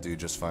freezes will do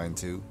just fine,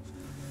 too.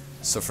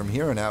 So from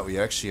here on out, we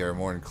actually are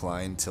more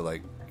inclined to,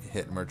 like,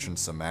 hit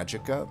Merchants of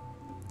Magic up.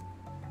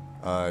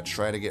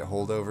 Try to get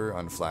holdover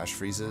on flash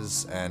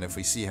freezes, and if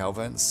we see Hell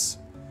Vents,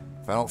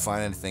 if I don't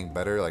find anything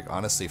better, like,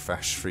 honestly,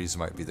 flash freeze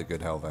might be the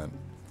good Hell Vent.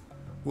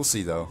 We'll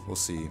see, though. We'll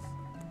see.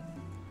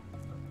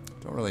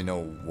 Don't really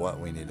know what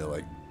we need to,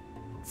 like,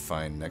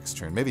 find next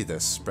turn. Maybe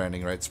this.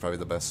 Branding Right's probably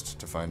the best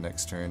to find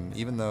next turn,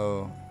 even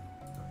though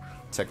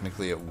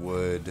technically it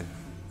would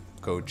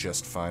go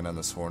just fine on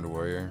this Horned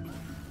Warrior.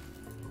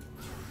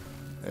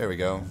 There we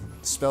go.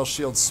 Spell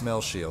Shield,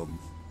 Smell Shield.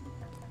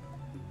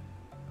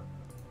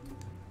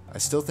 I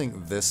still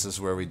think this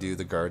is where we do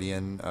the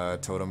Guardian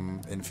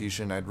Totem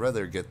Infusion. I'd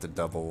rather get the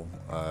double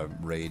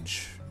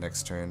Rage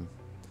next turn.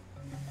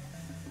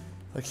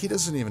 Like, he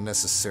doesn't even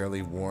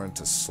necessarily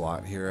warrant a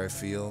slot here, I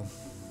feel.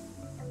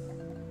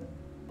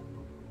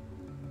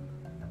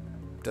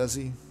 Does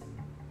he?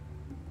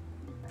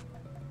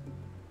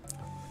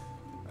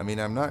 I mean,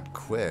 I'm not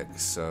quick,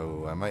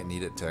 so I might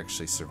need it to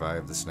actually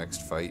survive this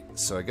next fight.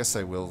 So I guess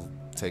I will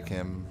take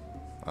him.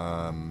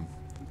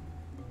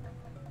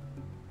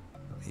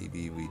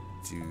 Maybe we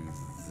do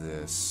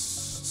this.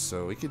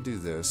 So we could do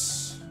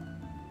this.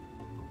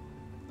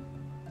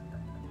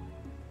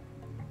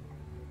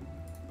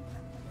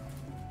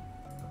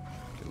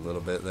 Get a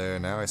little bit there.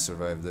 Now I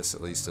survive this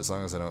at least, as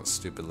long as I don't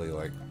stupidly,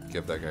 like,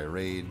 give that guy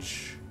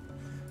rage.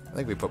 I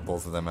think we put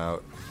both of them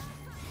out.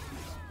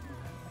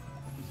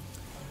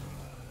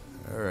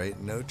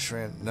 Alright,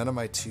 none of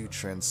my 2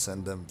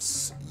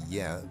 Transcendimps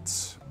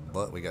yet,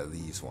 but we got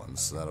these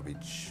ones, so that'll be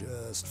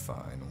just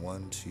fine.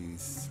 1, 2,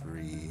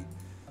 3.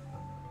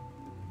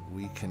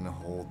 We can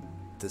hold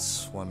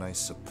this one, I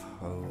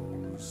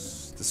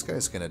suppose. This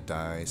guy's gonna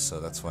die, so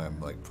that's why I'm,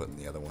 like, putting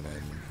the other one in.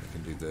 We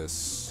can do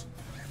this.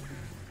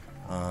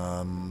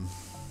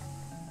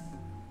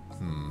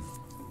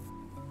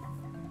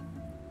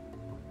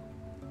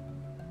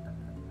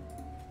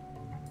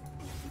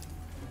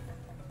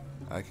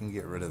 I can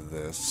get rid of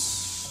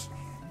this.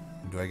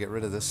 Do I get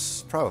rid of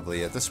this?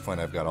 Probably. At this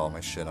point, I've got all my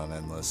shit on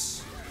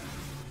Endless.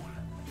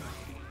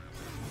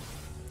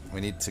 We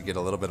need to get a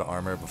little bit of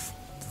armor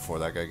before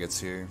that guy gets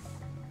here.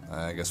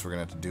 I guess we're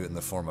gonna have to do it in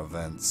the form of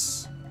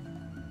vents.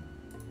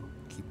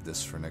 Keep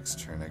this for next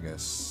turn, I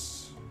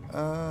guess.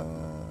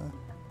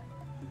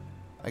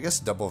 I guess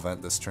double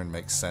vent this turn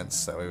makes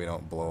sense. That way we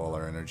don't blow all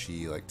our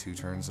energy like 2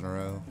 turns in a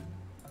row.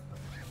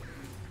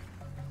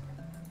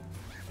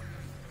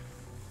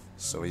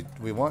 So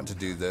we want to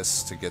do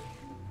this to get...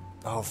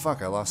 Oh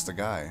fuck, I lost a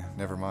guy.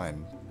 Never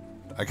mind.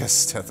 I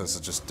guess Tethys is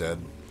just dead.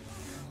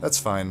 That's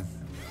fine.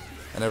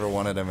 I never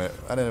wanted him.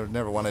 I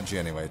never wanted you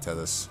anyway,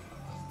 Tethys.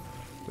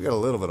 We got a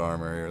little bit of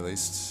armor here, at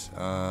least.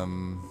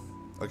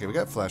 Okay, we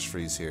got Flash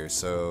Freeze here,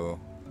 so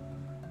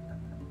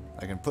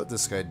I can put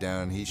this guy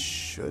down. He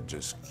should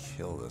just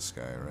kill this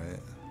guy, right?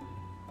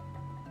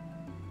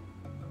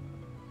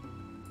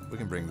 We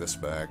can bring this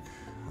back.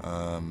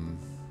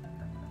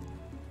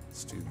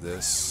 Let's do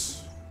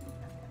this,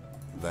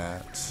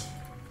 that.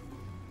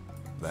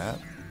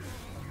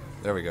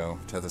 There we go.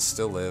 Tethys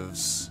still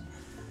lives.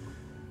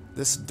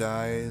 This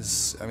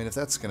dies. I mean, if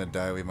that's gonna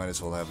die, we might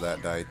as well have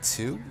that die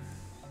too.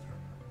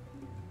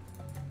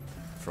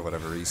 For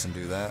whatever reason,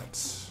 do that.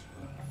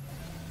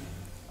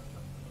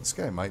 This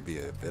guy might be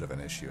a bit of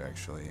an issue,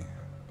 actually.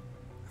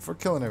 If we're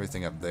killing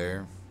everything up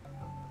there.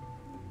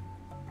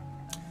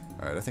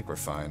 Alright, I think we're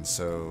fine,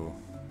 so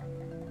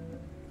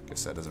I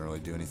guess that doesn't really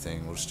do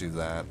anything. We'll just do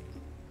that.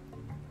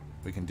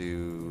 We can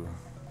do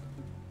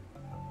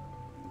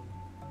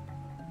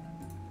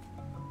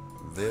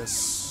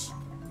this,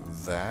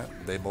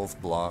 that. They both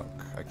block.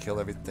 I kill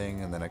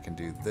everything, and then I can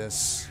do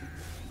this,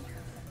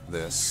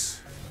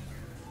 this.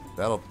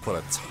 That'll put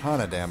a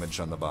ton of damage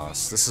on the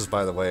boss. This is,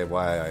 by the way,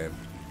 why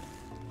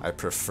I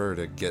prefer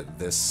to get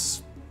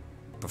this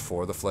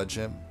before the Fledge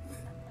Imp.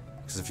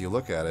 Because if you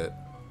look at it,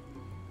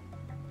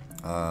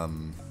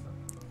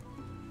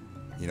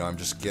 you know, I'm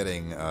just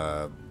getting,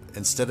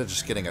 instead of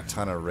just getting a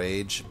ton of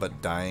rage,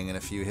 but dying in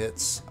a few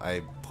hits,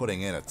 I'm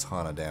putting in a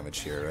ton of damage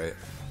here, right?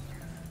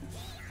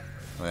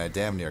 I mean, I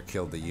damn near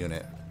killed the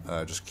unit,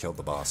 just killed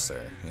the boss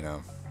there, you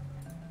know?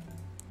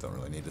 Don't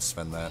really need to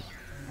spend that.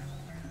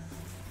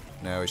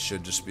 Now we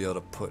should just be able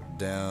to put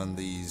down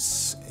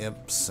these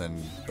imps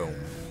and boom.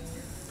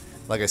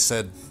 Like I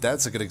said,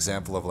 that's a good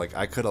example of, like,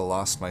 I could have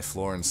lost my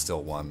floor and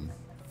still won.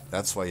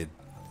 That's why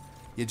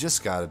you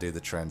just gotta do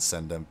the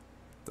Transcendimp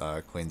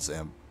Queen's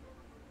Imp.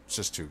 It's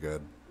just too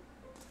good.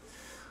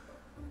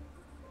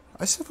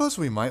 I suppose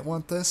we might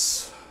want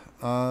this.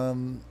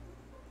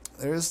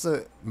 There is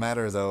the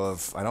matter, though,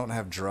 of I don't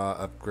have draw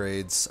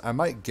upgrades. I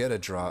might get a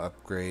draw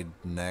upgrade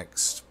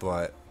next,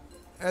 but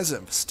as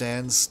it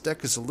stands,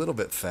 deck is a little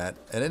bit fat.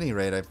 At any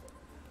rate,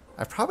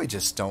 I probably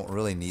just don't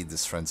really need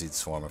this Frenzied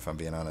Swarm, if I'm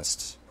being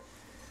honest.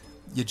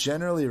 You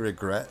generally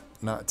regret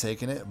not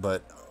taking it,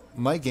 but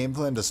my game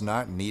plan does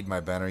not need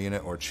my banner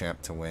unit or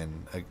champ to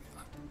win.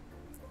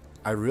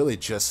 I really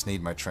just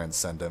need my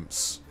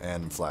Transcendimps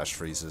and Flash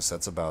Freezes.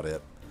 That's about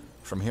it.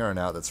 From here on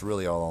out, that's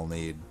really all I'll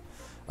need.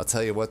 I'll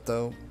tell you what,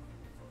 though.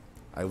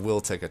 I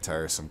will take a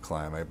Tiresome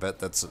Climb. I bet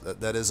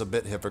that is a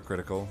bit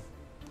hypocritical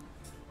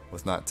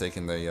with not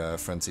taking the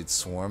Frenzied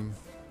Swarm.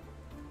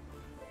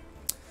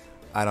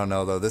 I don't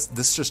know, though.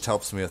 This just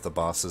helps me with the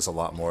bosses a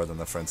lot more than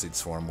the Frenzied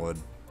Swarm would.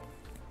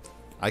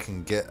 I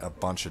can get a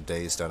bunch of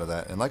dazed out of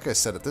that. And like I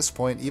said, at this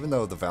point, even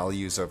though the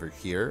value's over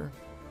here,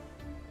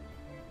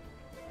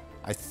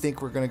 I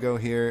think we're going to go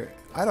here.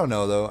 I don't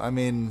know, though. I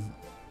mean,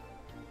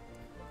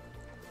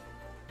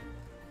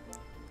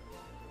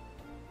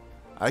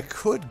 I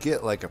could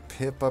get like a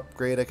pip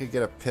upgrade. I could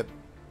get a pip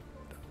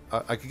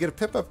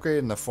upgrade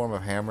in the form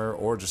of hammer,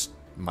 or just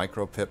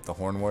micro pip the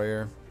Horn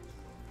Warrior.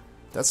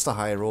 That's the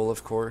high roll,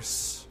 of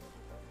course.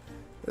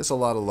 There's a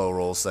lot of low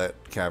rolls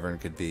that Cavern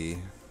could be.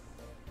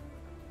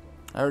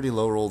 I already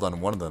low rolled on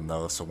one of them,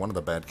 though, so one of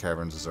the bad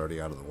caverns is already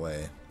out of the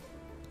way.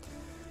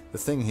 The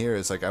thing here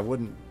is, like, I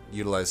wouldn't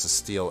utilize the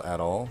steel at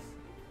all,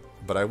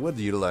 but I would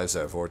utilize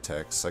that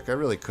vortex. Like, I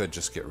really could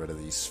just get rid of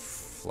these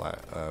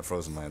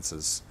frozen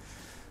lances.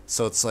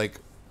 So it's like,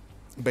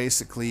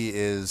 basically,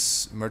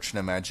 is Merchant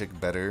of Magic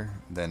better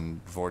than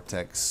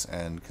vortex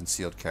and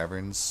concealed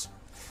caverns?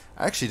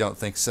 I actually don't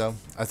think so.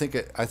 I think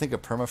a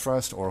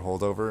permafrost or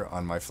holdover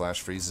on my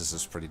flash freezes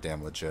is pretty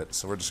damn legit.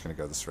 So we're just gonna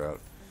go this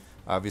route.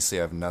 Obviously,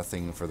 I have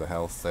nothing for the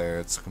health there.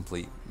 It's a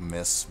complete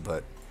miss,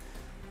 but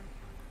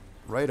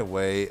right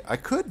away, I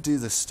could do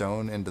the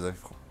stone into the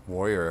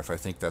warrior if I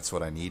think that's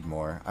what I need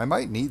more. I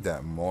might need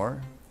that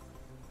more.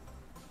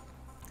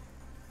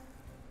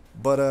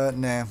 But,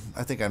 nah,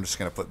 I think I'm just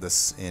going to put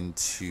this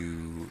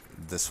into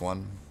this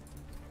one.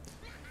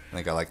 I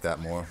think I like that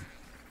more.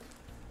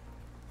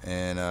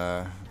 And,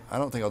 I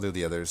don't think I'll do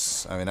the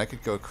others. I mean, I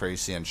could go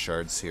crazy on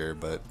shards here,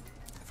 but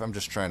if I'm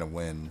just trying to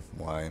win,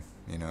 why,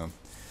 you know?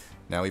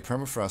 Now, we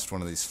permafrost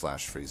one of these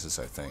flash freezes,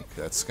 I think.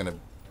 That's going to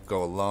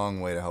go a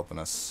long way to helping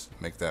us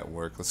make that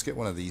work. Let's get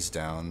one of these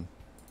down.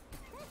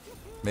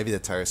 Maybe the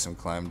Tiresome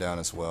Climb down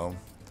as well.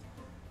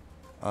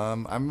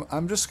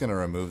 I'm just gonna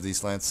remove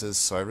these lances,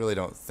 so I really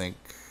don't think,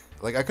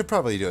 like, I could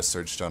probably do a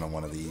Surge Stone on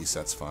one of these.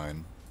 That's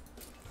fine.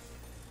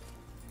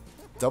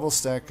 Double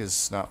stack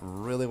is not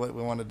really what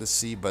we wanted to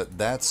see, but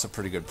that's a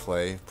pretty good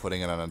play.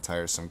 Putting it on a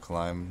Tiresome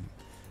Climb.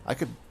 I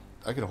could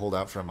hold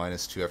out for a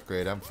 -2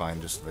 upgrade. I'm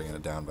fine just bringing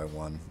it down by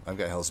 1. I've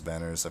got Hell's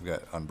Banners. I've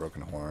got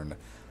Unbroken Horn.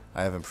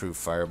 I have improved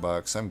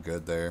Firebox. I'm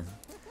good there.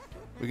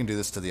 We can do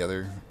this to the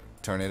other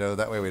Tornado.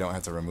 That way we don't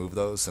have to remove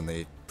those, and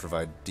they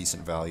provide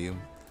decent value.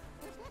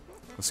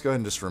 Let's go ahead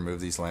and just remove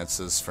these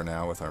lances for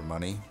now with our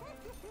money.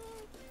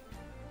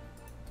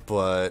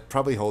 But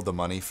probably hold the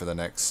money for the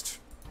next...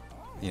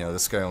 You know,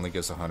 this guy only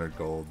gives 100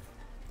 gold.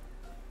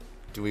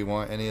 Do we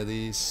want any of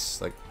these?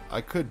 Like,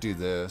 I could do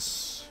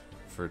this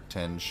for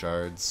 10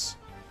 shards.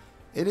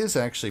 It is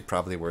actually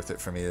probably worth it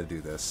for me to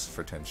do this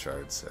for 10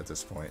 shards at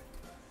this point.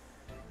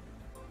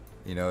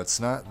 You know, it's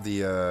not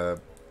the...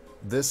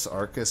 this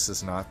Arcus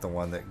is not the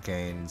one that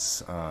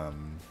gains...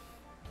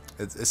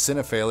 Sin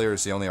of Failure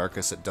is the only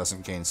Arcus that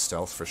doesn't gain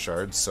stealth for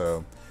shards,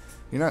 so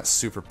you're not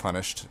super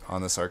punished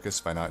on this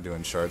Arcus by not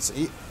doing shards.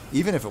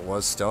 Even if it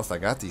was stealth, I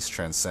got these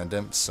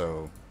Transcendimp,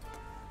 so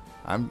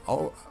I'm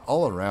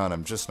all around,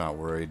 I'm just not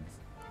worried.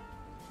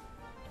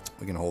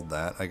 We can hold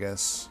that, I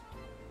guess.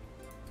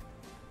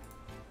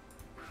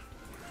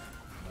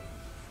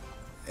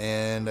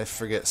 And I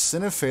forget,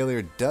 Sin of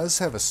Failure does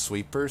have a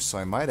sweeper, so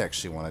I might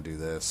actually want to do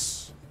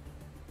this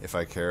if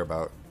I care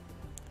about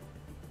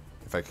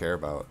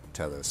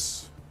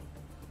Tethys.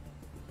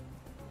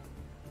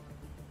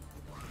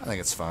 I think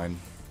it's fine.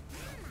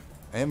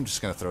 I am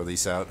just gonna throw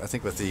these out. I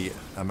think with the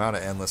amount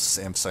of endless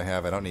imps I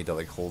have, I don't need to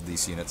like hold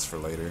these units for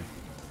later.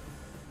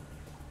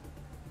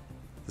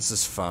 This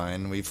is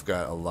fine. We've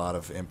got a lot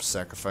of imp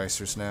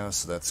sacrificers now,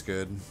 so that's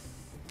good.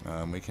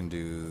 We can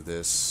do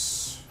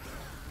this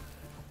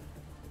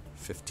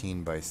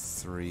 15 by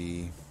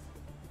 3.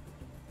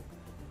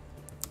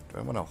 Do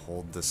I want to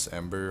hold this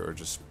Ember or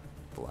just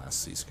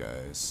blast these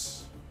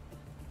guys?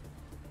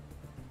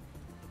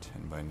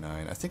 10 by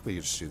 9. I think we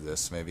could just do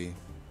this maybe.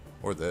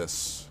 Or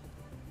this.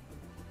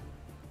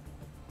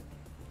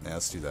 Yeah,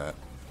 let's do that.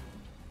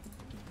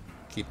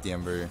 Keep the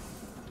Ember.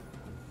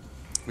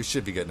 We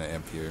should be getting an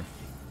imp here.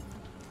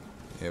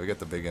 Yeah, we got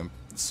the big imp,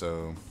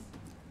 so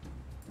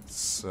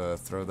let's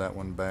throw that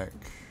one back.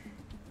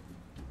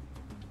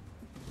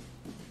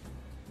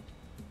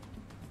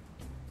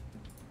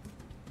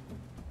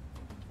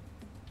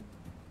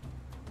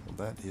 Well,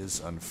 that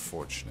is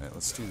unfortunate.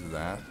 Let's do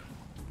that.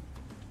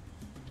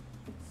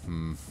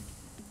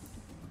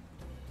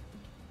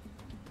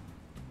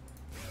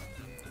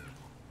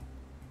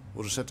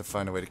 We'll just have to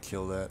find a way to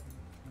kill that.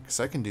 Because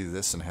I can do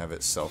this and have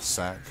it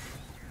self-sack,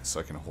 so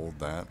I can hold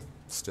that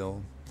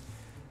still.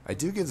 I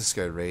do give this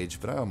guy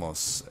rage, but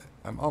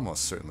I'm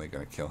almost certainly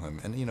going to kill him.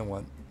 And you know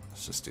what?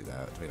 Let's just do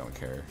that. We don't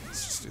care.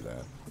 Let's just do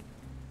that.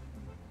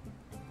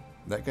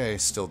 That guy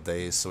is still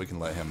dazed, so we can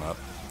let him up.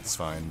 It's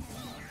fine.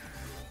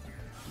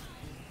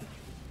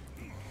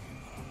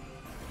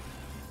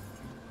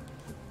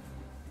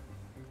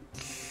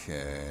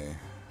 Okay.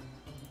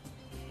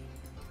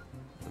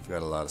 We've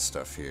got a lot of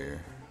stuff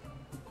here.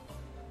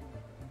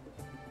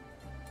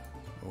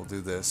 We'll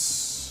do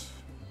this.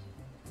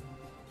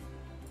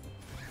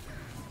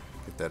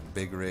 Get that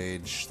big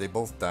rage. They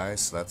both die,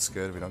 so that's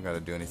good. We don't got to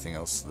do anything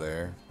else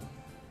there.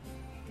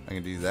 I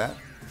can do that.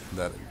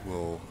 That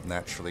will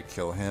naturally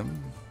kill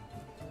him.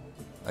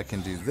 I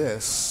can do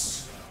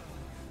this.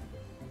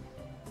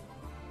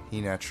 He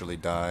naturally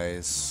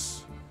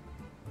dies.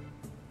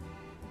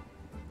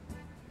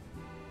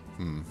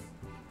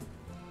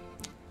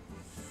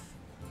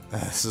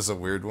 This is a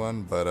weird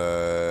one, but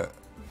I'm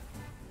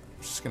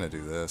just gonna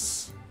do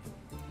this.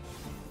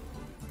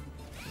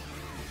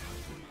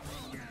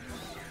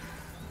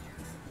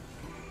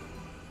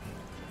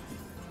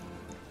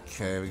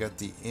 Okay, we got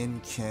the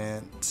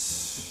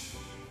incant.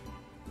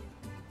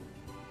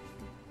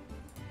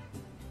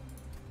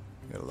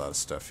 We got a lot of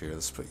stuff here.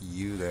 Let's put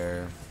you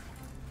there,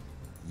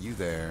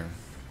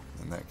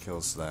 and that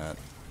kills that.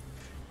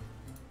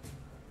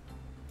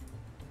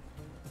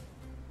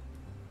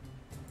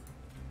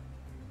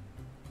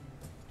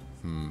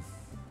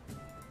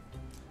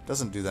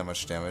 Doesn't do that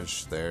much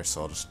damage there,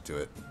 so I'll just do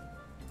it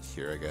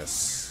here, I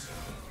guess.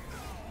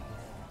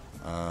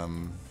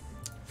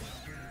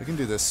 We can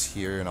do this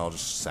here, and I'll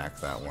just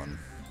sack that one.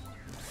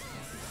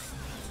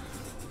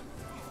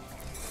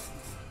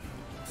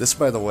 This,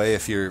 by the way,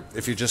 if you're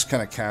just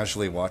kind of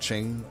casually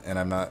watching, and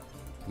I'm not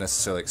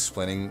necessarily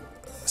explaining,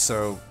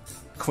 so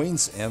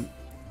Queen's Imp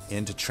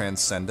into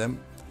Transcendimp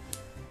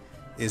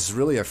is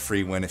really a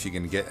free win if you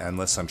can get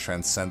Endless on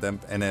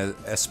Transcendimp, and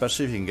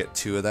especially if you can get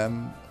 2 of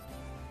them.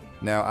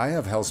 Now, I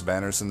have Hell's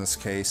Banners in this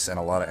case, and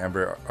a lot of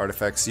Ember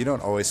artifacts. You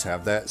don't always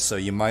have that, so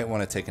you might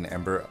want to take an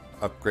Ember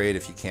upgrade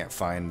if you can't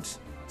find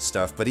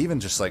stuff. But even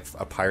just like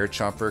a Pirate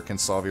Chomper can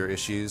solve your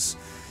issues.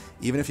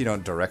 Even if you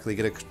don't directly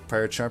get a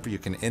Pirate Chomper, you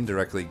can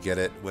indirectly get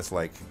it with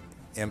like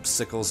Imp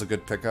Sickle's a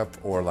good pickup,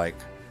 or like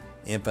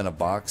Imp in a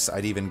Box.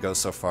 I'd even go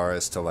so far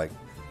as to like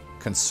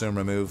consume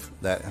remove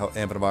that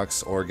Imp in a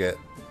Box, or get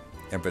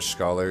Impish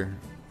Scholar.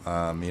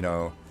 You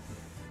know,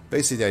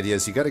 basically the idea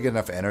is you got to get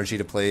enough energy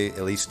to play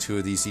at least 2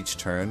 of these each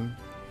turn.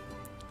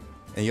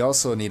 And you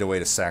also need a way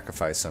to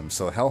sacrifice them.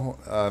 So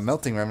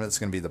Melting Remnant is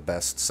going to be the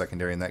best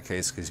secondary in that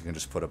case, because you can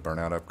just put a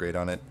Burnout upgrade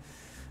on it.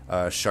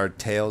 Shard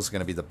Tail is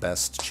going to be the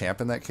best champ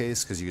in that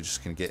case, because you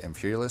just can get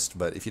Imperialist.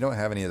 But if you don't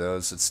have any of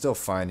those, it's still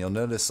fine. You'll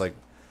notice like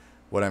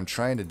what I'm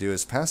trying to do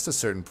is past a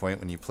certain point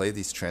when you play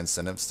these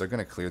Transcendimps, they're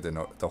going to clear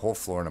the whole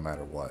floor no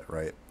matter what,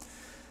 right?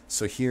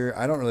 So here,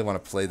 I don't really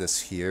want to play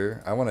this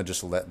here. I want to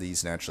just let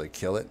these naturally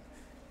kill it.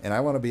 And I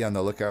want to be on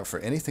the lookout for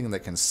anything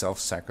that can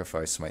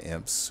self-sacrifice my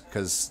imps,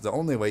 because the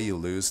only way you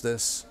lose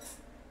this,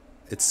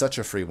 it's such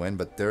a free win,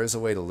 but there is a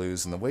way to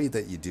lose, and the way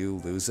that you do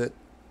lose it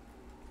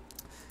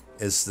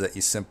is that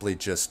you simply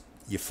just,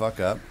 you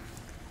fuck up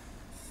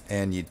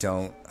and you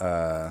don't,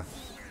 I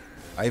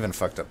even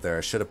fucked up there.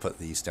 I should have put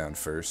these down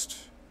first,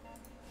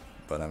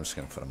 but I'm just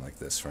going to put them like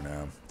this for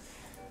now.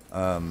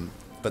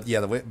 But yeah,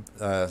 the way,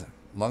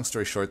 long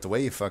story short, the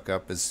way you fuck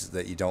up is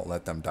that you don't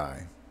let them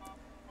die.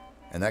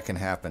 And that can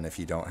happen if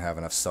you don't have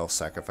enough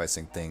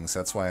self-sacrificing things.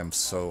 That's why I'm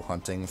so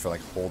hunting for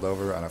like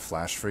holdover on a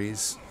flash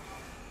freeze.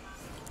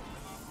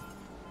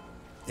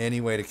 Any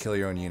way to kill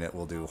your own unit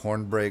will do.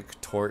 Hornbreak,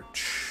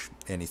 torch,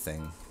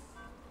 anything.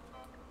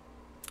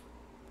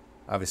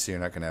 Obviously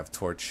you're not going to have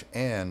torch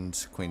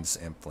and Queen's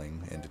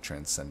Impling into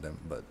Transcendimp,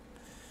 but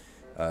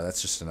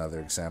that's just another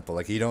example.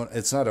 Like you don't,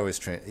 it's not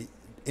always,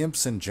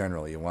 imps in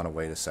general, you want a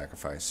way to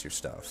sacrifice your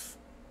stuff.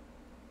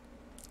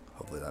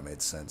 Hopefully that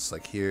made sense.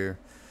 Like here,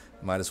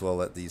 might as well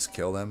let these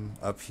kill them.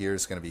 Up here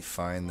is going to be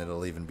fine.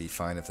 That'll even be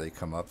fine if they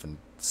come up and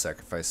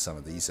sacrifice some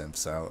of these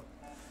imps out.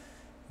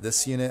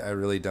 This unit I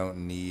really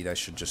don't need. I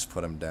should just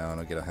put them down.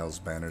 I'll get a Hell's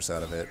Banners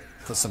out of it.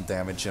 Put some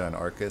damage in on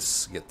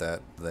Arcus. Get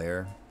that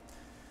there.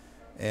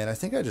 And I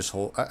think I just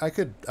hold... I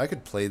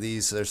could play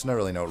these. There's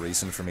really no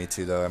reason for me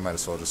to, though. I might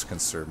as well just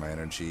conserve my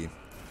energy.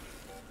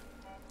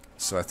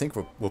 So I think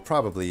we'll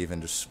probably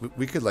even just...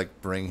 We could, like,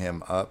 bring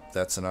him up.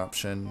 That's an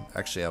option.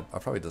 Actually, I'll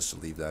probably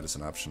just leave that as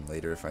an option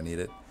later if I need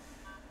it.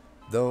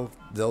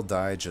 They'll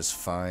die just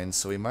fine,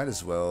 so we might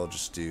as well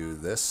just do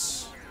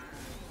this.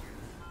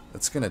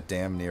 That's gonna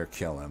damn near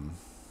kill him.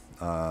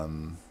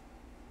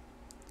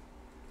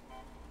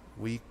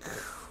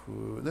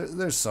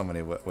 There's so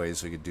many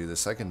ways we could do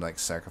this. I can like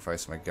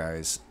sacrifice my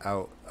guys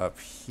out up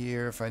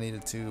here if I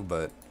needed to,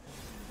 but it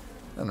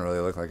doesn't really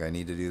look like I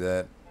need to do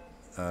that.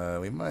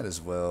 We might as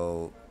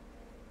well.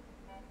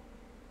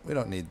 We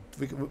don't need to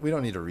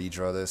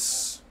redraw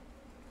this.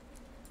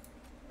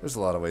 There's a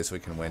lot of ways we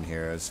can win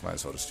here. I just might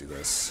as well just do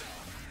this.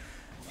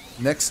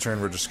 Next turn,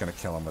 we're just going to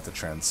kill him with the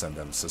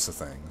Transcendimps, is the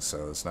thing.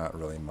 So it's not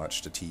really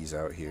much to tease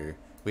out here.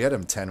 We had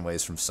him 10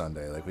 ways from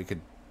Sunday. Like, we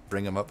could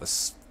bring him up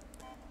as,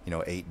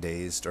 8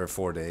 days or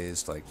 4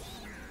 days. Like,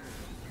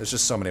 there's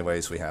just so many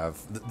ways we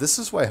have. This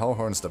is why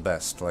Hellhorn's the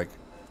best. Like,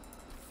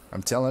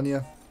 I'm telling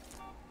you,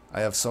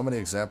 I have so many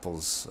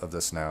examples of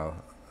this now.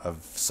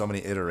 Of so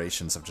many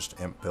iterations of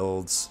just imp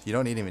builds. You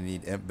don't even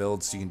need imp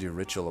builds. You can do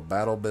Ritual of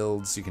Battle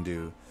builds. You can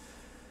do...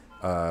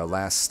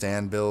 Last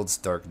Stand builds,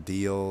 Dark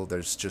Deal.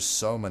 There's just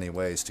so many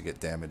ways to get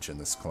damage in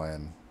this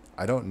clan.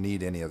 I don't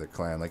need any other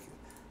clan. Like,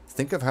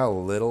 think of how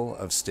little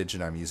of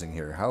Stygian I'm using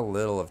here. How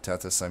little of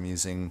Tethys I'm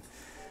using.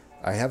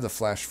 I have the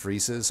Flash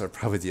Freezes are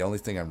probably the only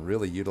thing I'm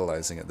really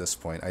utilizing at this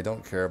point. I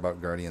don't care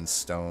about Guardian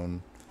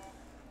Stone.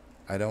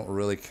 I don't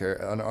really care.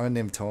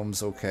 Unnamed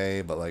Tome's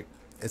okay, but like,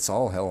 it's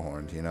all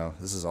Hellhorned,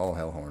 This is all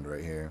Hellhorned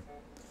right here.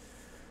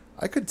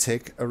 I could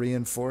take a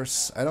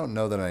Reinforce. I don't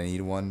know that I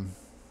need one.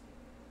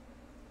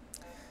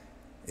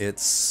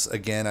 It's,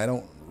 again, I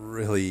don't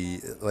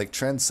really... Like,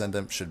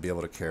 Transcendimp should be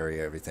able to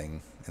carry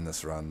everything in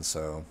this run,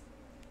 so...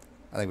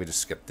 I think we just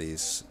skip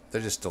these.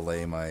 They just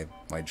delay my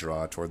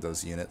draw toward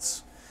those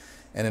units.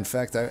 And in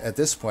fact, at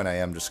this point, I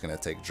am just going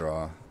to take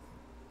draw.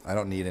 I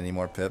don't need any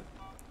more pip.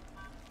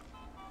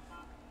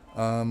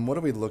 What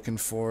are we looking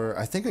for?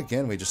 I think,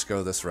 again, we just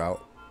go this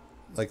route.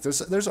 Like,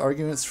 there's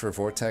arguments for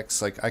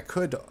Vortex. Like, I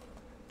could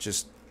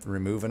just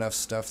remove enough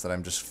stuff that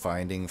I'm just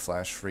finding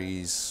Flash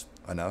Freeze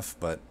enough,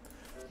 but...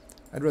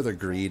 I'd rather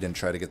greed and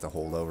try to get the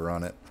holdover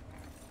on it.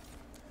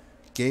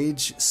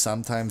 Gauge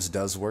sometimes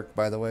does work,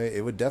 by the way.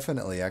 It would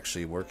definitely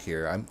actually work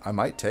here. I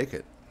might take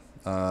it.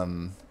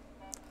 It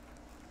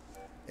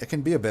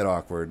can be a bit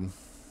awkward.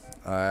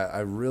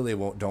 I really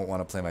don't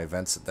want to play my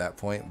events at that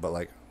point, but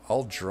like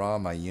I'll draw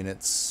my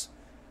units.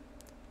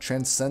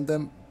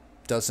 Transcendimp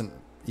doesn't,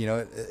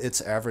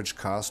 its average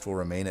cost will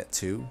remain at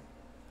 2.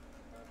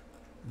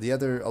 A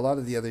lot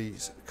of the other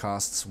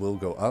costs will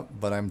go up,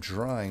 but I'm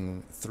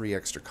drawing 3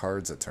 extra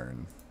cards a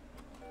turn.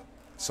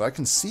 So I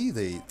can see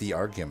the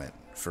argument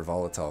for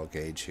Volatile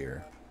Gauge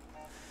here.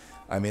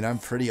 I mean, I'm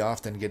pretty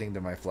often getting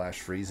to my Flash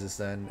Freezes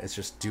then. It's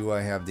just, do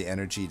I have the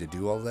energy to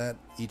do all that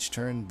each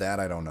turn? That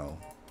I don't know.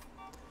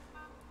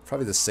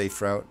 Probably the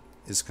safe route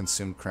is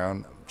Consumed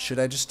Crown. Should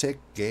I just take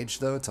Gauge,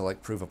 though, to,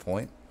 like, prove a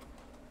point?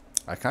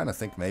 I kind of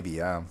think maybe,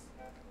 yeah.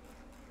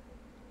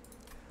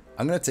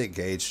 I'm going to take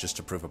Gauge just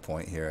to prove a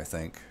point here, I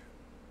think.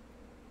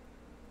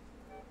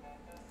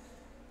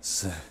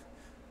 So,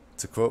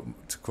 to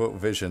quote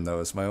Vision, though,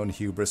 is my own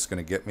hubris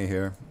going to get me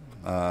here?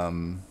 I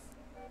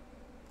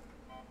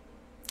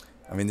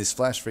mean, these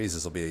Flash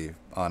Freezes will be,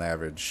 on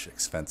average,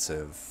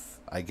 expensive.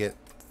 I get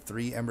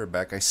 3 Ember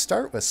back. I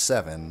start with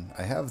 7.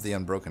 I have the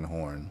Unbroken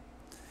Horn.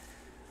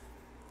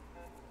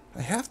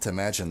 I have to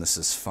imagine this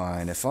is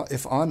fine.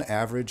 If on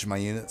average my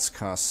units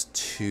cost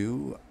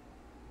 2...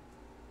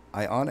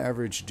 I, on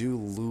average, do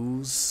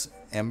lose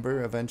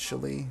Ember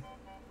eventually.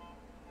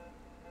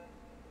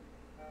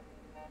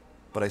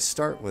 But I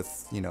start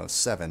with,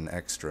 7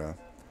 extra.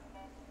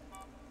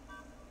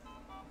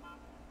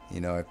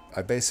 I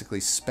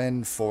basically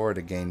spend 4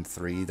 to gain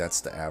 3.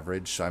 That's the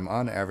average. So I'm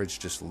on average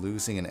just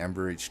losing an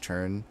Ember each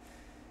turn.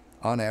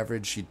 On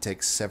average, she'd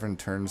take 7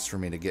 turns for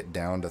me to get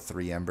down to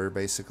 3 Ember,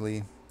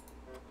 basically.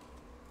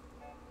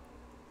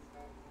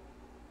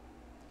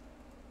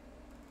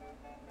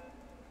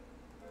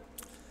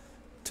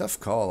 Tough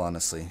call,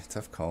 honestly.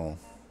 Tough call.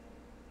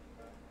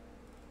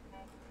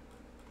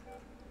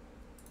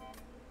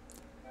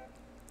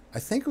 I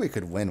think we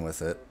could win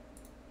with it.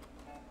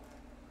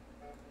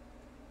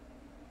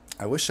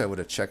 I wish I would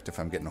have checked if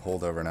I'm getting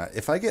holdover or not.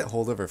 If I get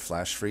holdover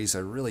flash freeze, I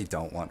really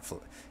don't want...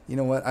 You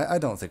know what? I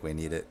don't think we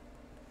need it.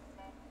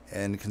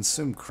 And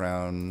consume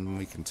crown,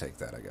 we can take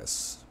that, I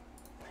guess.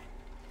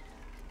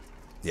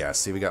 Yeah,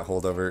 see, we got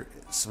holdover.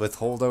 So with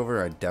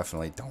holdover, I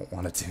definitely don't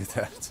want to do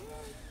that.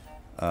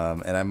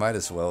 And I might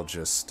as well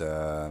just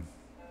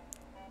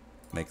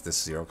make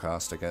this 0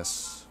 cost, I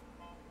guess.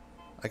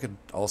 I could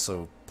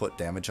also put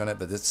damage on it,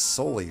 but it's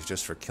solely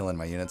just for killing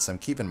my units. I'm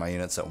keeping my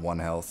units at 1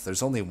 health.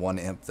 There's only 1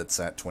 imp that's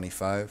at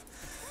 25.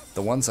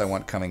 The ones I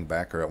want coming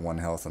back are at 1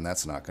 health, and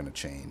that's not going to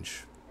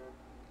change.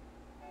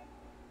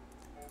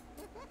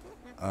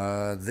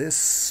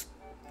 This,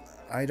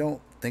 I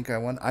don't think I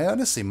want... I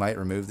honestly might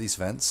remove these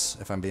vents,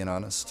 if I'm being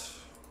honest.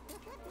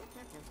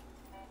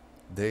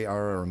 They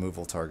are a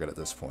removal target at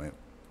this point.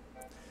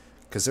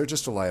 Because they're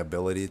just a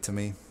liability to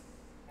me.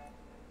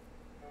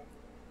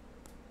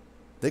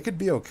 They could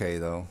be okay,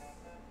 though.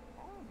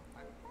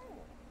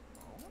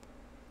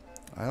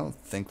 I don't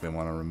think we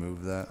want to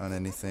remove that on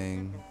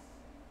anything.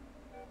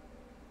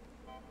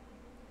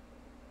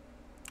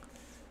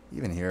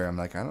 Even here, I'm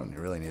like, I don't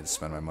really need to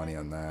spend my money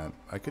on that.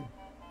 I could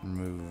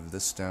move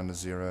this down to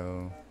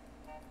 0.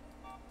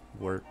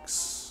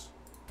 Works.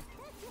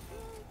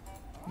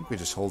 I think we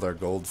just hold our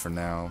gold for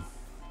now.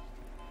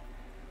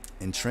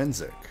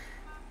 Intrinsic.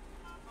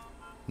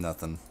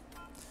 Nothing.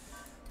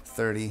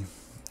 30.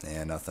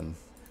 Yeah, nothing.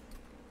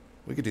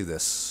 We could do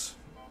this.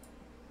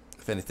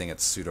 If anything,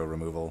 it's pseudo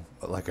removal.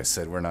 But like I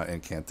said, we're not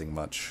incanting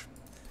much.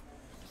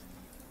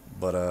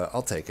 But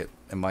I'll take it.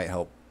 It might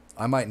help.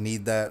 I might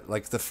need that.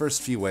 Like the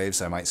first few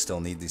waves, I might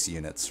still need these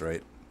units,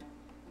 right?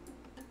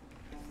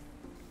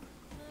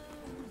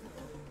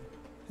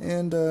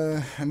 And,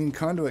 I mean,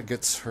 Conduit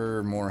gets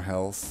her more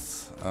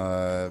health.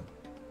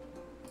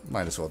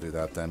 Might as well do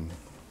that then.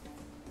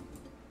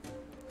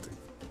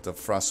 The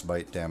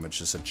frostbite damage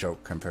is a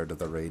joke compared to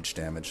the rage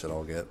damage that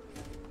I'll get.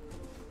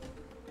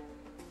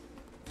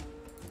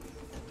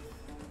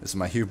 Is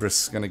my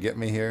hubris gonna get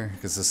me here?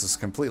 Because this is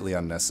completely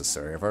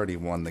unnecessary. I've already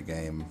won the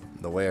game.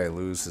 The way I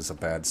lose is a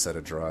bad set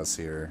of draws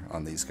here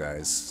on these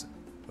guys.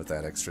 With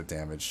that extra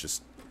damage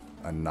just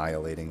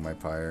annihilating my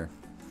pyre.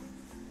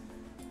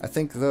 I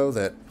think, though,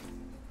 that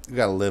we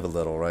gotta live a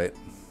little, right?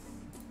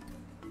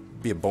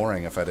 It'd be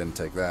boring if I didn't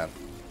take that.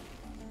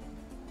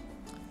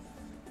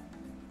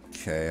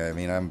 Okay, I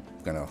mean, I'm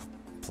gonna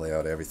play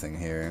out everything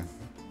here.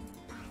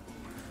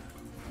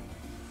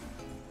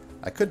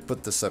 I could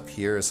put this up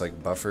here as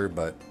like buffer,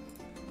 but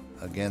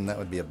again, that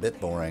would be a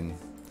bit boring.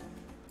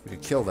 We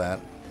could kill that.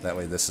 That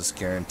way this is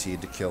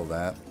guaranteed to kill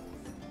that.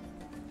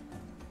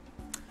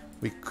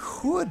 We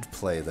could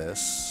play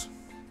this.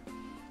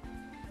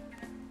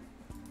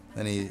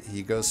 Then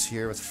he goes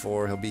here with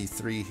 4. He'll be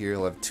 3 here.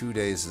 He'll have 2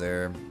 days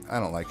there. I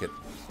don't like it.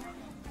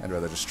 I'd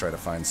rather just try to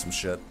find some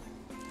shit.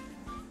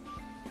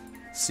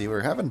 See,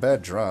 we're having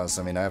bad draws.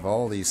 I mean, I have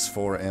all these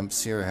 4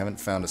 imps here. I haven't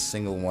found a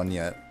single one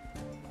yet.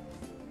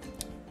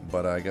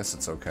 But I guess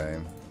it's okay.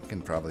 We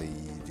can probably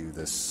do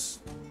this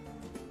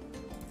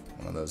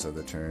one of those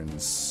other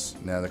turns.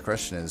 Now the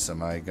question is,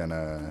 am I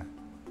gonna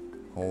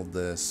hold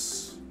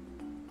this?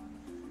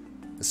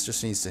 This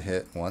just needs to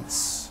hit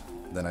once.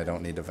 Then I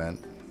don't need to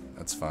vent.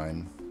 That's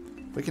fine.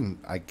 We can,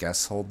 I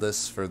guess, hold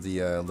this for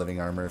the living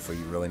armor if we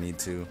really need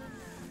to.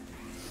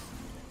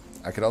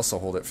 I could also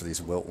hold it for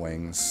these wilt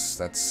wings.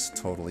 That's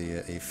totally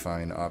a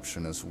fine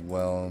option as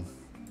well.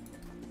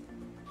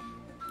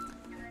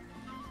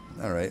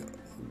 Alright.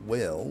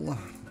 Well,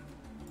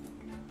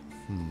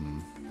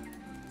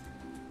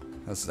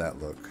 how's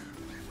that look?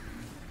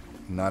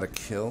 Not a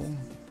kill?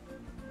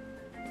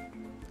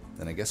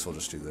 Then I guess we'll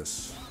just do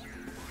this.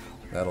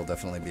 That'll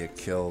definitely be a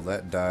kill.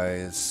 That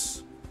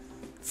dies.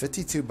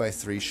 52 by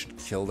 3 should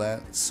kill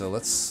that. So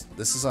let's,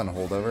 this is on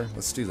holdover.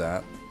 Let's do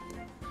that.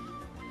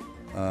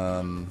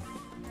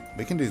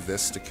 We can do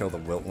this to kill the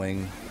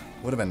Wiltwing.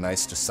 Would have been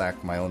nice to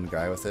sack my own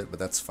guy with it, but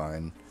that's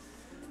fine.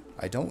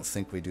 I don't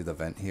think we do the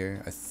vent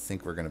here. I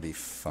think we're going to be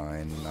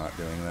fine not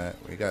doing that.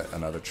 We got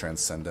another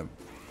Transcendimp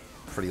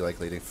pretty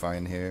likely to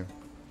find here.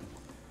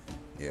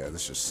 Yeah,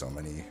 there's just so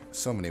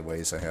many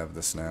ways I have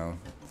this now.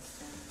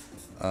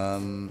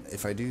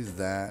 If I do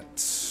that,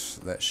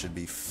 that should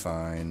be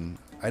fine.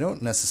 I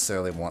don't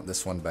necessarily want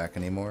this one back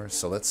anymore,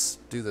 so let's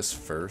do this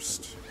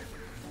first.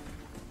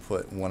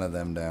 Put one of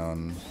them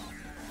down.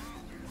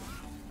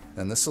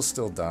 And this will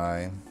still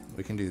die.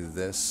 We can do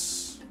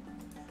this.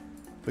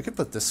 We could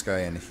put this guy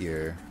in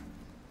here.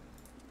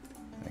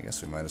 I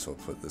guess we might as well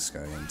put this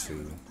guy in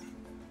too.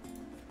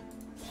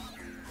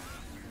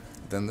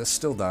 Then this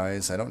still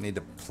dies. I don't need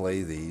to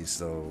play these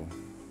though.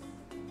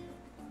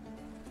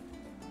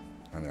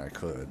 I mean, I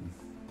could.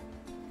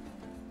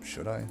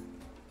 Should I?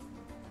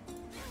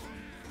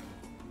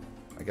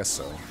 I guess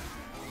so.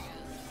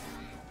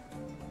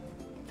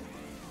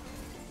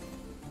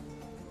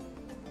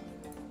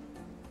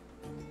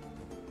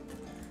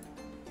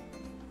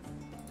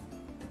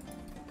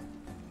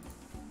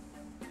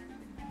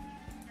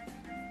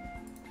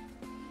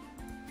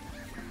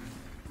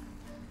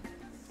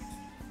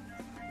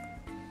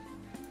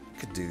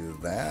 Could do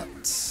that.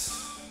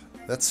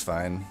 That's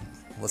fine.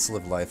 Let's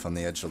live life on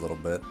the edge a little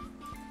bit.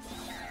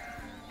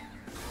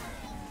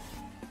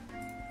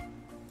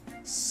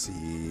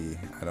 See,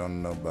 I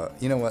don't know about...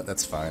 You know what?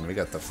 That's fine. We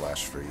got the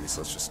flash freeze.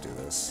 Let's just do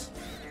this.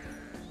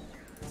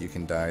 You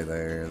can die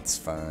there. It's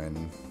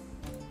fine.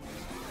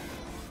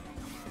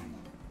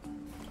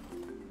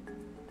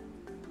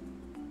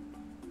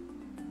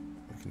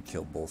 We can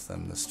kill both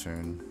them this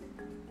turn.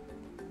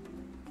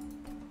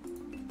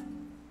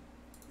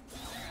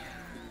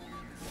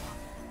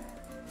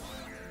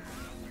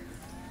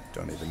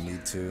 Don't even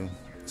need to.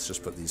 Let's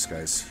just put these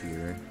guys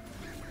here.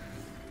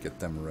 Get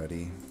them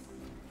ready.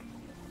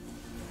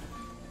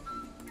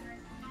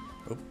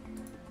 Oh.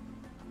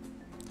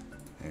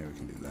 Yeah, we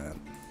can do that.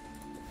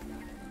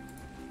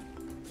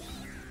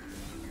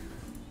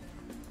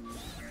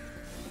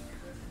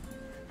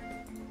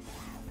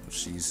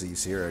 She's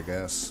these here, I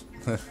guess.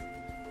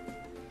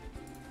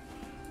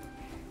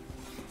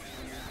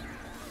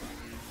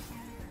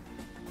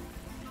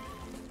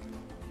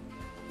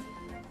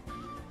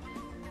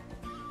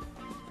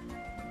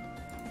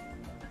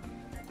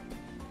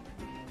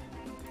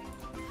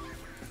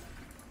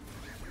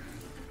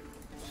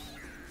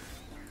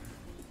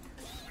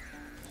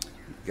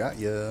 Got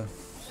ya.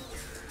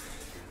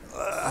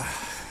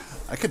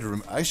 I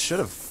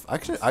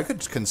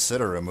could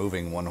consider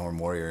removing One Horn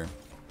Warrior.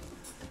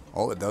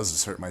 All it does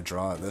is hurt my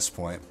draw at this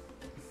point.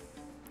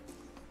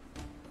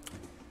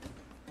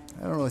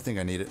 I don't really think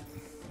I need it.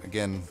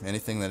 Again,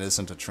 anything that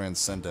isn't a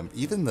Transcendimp,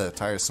 even the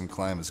Tiresome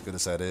Climb, as good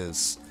as that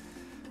is,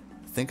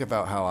 think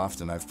about how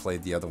often I've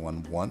played the other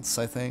one. Once,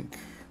 I think.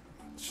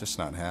 It's just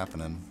not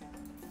happening.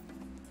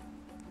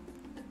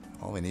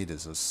 All we need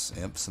is those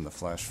imps and the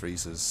flash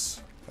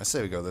freezes. I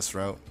say we go this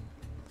route.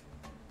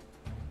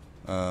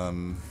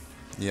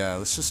 Yeah,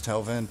 let's just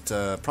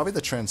Hellvent. Probably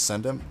the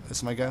Transcendimp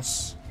is my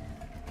guess.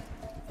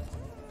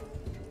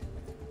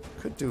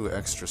 Could do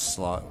extra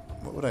slot.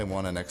 What would I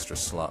want an extra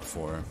slot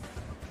for?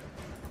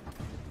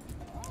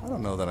 I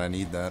don't know that I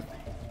need that.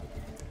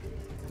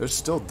 There's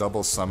still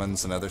double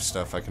summons and other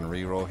stuff I can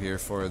reroll here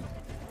for.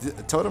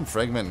 Totem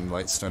Fragment and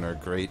Lightstone are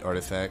great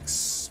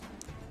artifacts,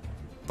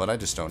 but I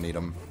just don't need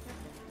them.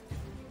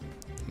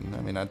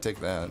 I mean, I'd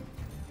take that.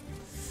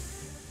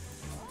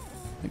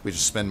 I think we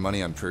just spend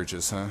money on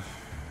purges, huh?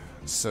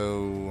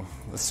 So,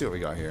 let's see what we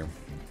got here.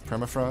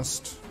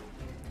 Permafrost.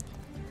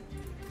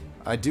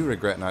 I do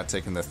regret not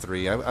taking the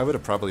 3. I would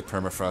have probably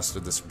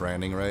permafrosted this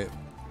branding, right?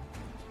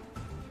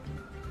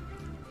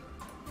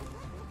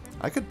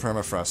 I could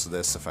permafrost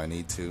this if I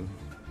need to.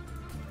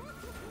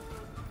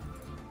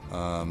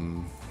 I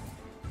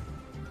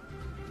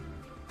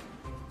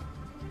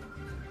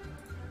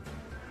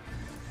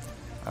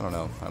don't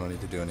know. I don't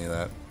need to do any of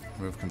that.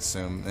 Remove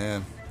consume.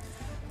 I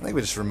think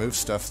we just remove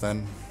stuff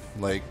then.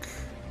 Like,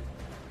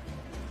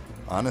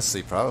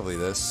 honestly, probably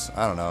this.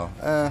 I don't know.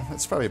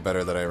 It's probably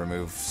better that I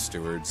remove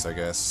stewards, I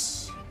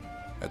guess,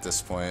 at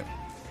this point.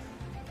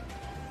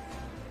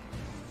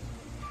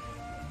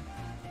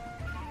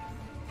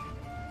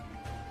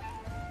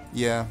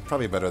 Yeah,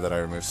 probably better that I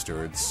remove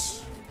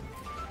stewards.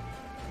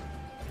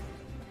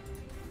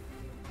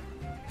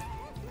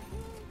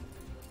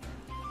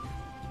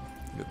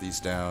 Get these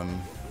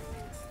down.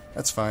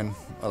 That's fine.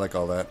 I like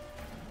all that.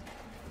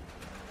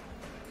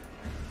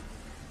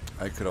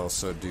 I could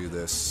also do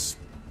this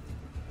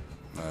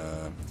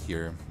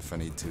here if I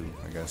need to,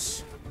 I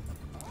guess.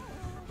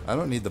 I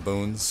don't need the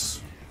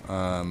boons.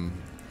 I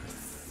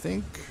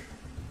think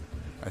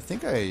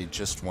I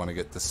just want to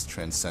get this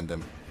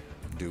Transcendimp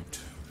duped.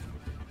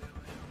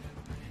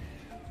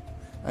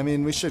 I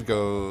mean, we should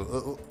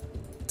go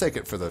take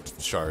it for the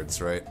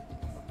shards, right?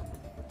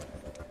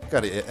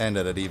 Gotta end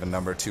it at even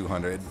number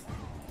 200.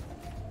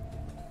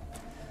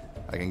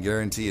 I can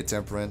guarantee a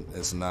Temperament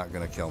is not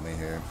going to kill me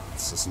here.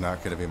 This is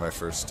not going to be my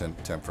first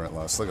Temperament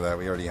loss. Look at that,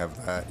 we already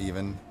have that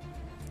even.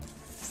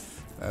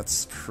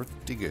 That's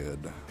pretty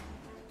good.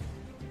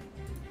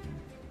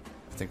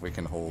 I think we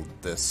can hold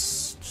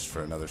this just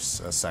for another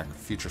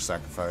future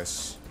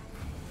sacrifice.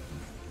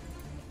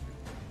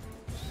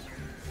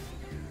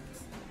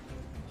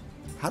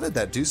 How did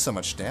that do so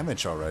much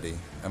damage already?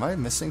 Am I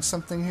missing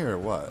something here or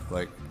what?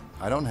 Like,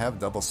 I don't have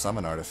double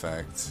summon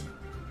artifact.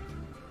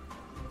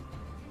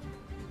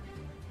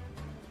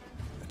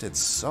 It did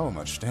so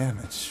much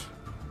damage.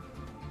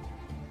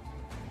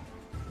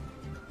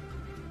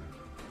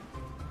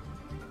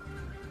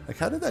 Like,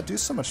 how did that do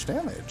so much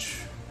damage?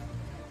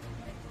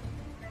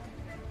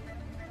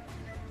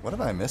 What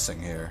am I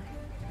missing here?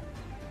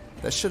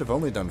 That should have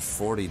only done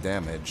 40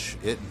 damage.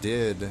 It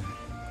did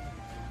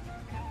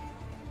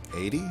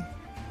 80?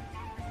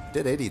 It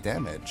did 80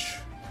 damage.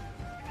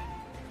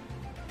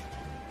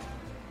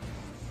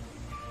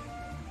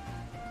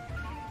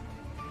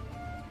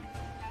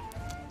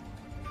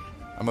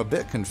 I'm a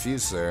bit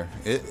confused there.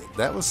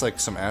 That was like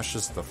some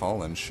Ashes of the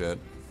Fallen shit.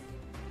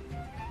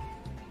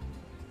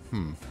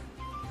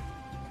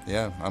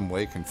 Yeah, I'm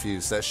way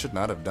confused. That should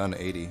not have done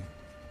 80.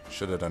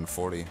 Should have done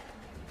 40.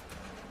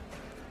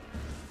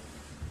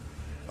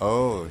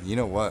 Oh, you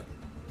know what?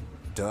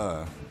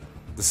 Duh.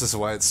 This is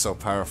why it's so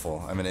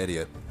powerful. I'm an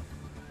idiot.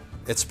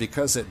 It's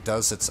because it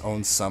does its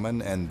own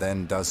summon and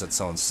then does its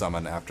own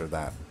summon after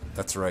that.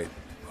 That's right.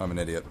 I'm an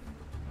idiot.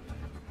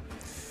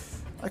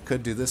 I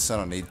could do this, I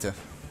don't need to.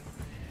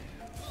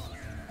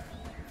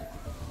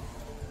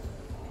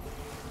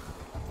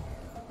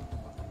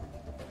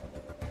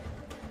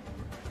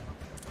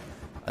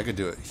 I could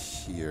do it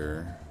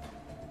here.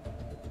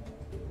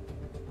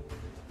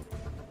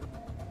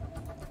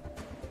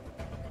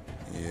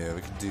 Yeah,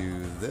 we could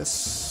do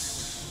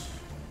this.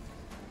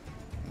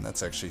 And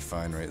that's actually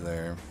fine right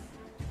there.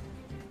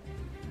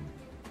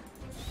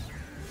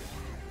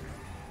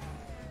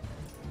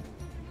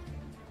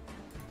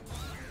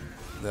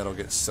 That'll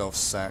get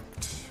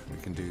self-sacked.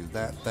 We can do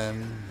that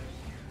then.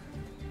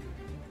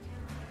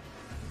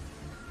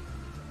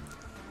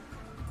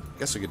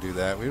 Guess we could do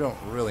that. We don't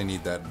really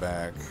need that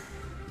back.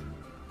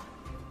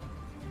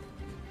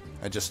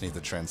 I just need the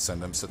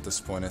Transcendimps at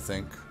this point, I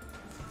think.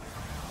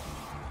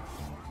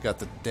 Got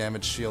the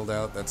damage shield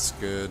out, that's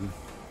good.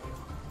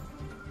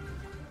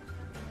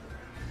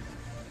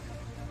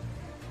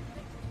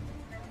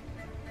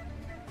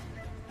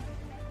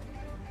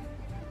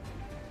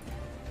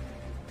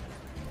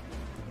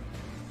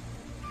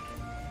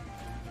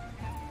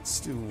 Let's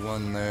do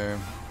one there.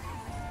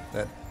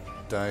 That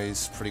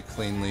dies pretty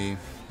cleanly.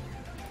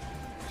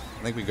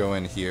 I think we go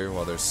in here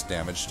while there's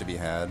damage to be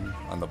had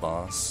on the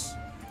boss.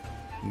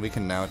 And we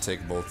can now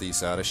take both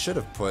these out. I should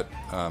have put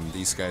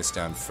these guys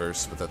down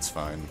first, but that's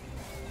fine.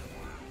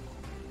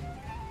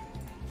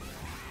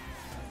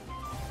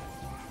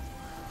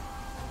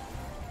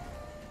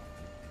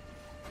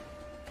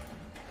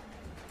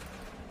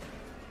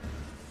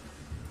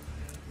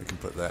 We can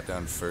put that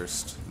down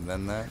first, and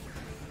then that.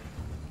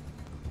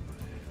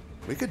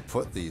 We could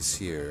put these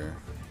here.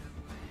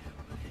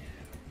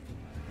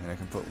 And I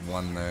can put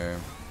one there.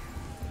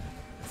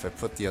 If I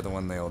put the other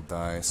one, they'll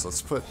die. So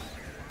let's put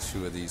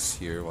 2 of these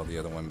here while the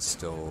other ones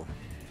still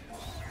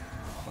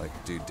like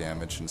do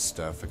damage and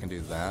stuff. I can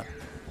do that.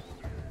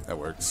 That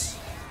works.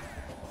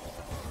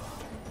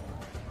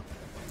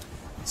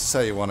 This is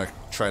how you want to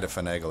try to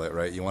finagle it,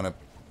 right? You want to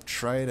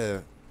try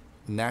to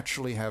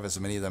naturally have as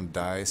many of them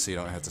die so you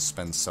don't have to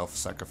spend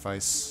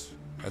self-sacrifice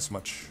as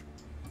much.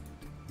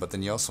 But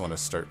then you also want to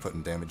start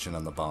putting damage in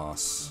on the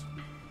boss.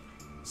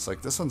 It's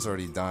like this one's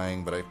already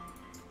dying, but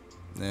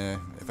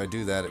if I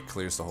do that, it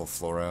clears the whole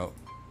floor out.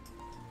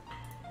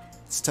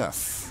 It's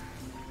tough.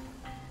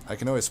 I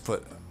can always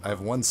I have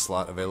one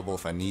slot available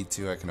if I need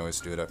to. I can always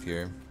do it up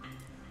here.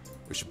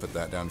 We should put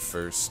that down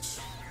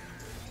first.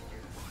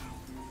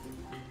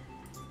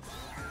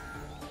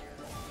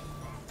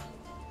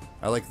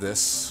 I like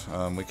this.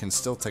 We can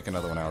still take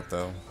another one out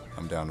though.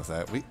 I'm down with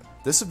that.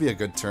 This would be a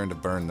good turn to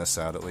burn this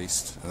out at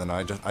least. And then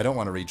I don't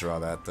want to redraw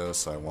that though,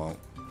 so I won't.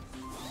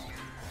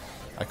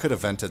 I could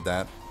have vented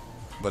that,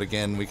 but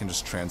again, we can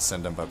just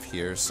Transcendimp up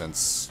here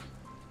since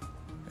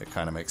it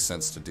kind of makes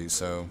sense to do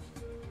so.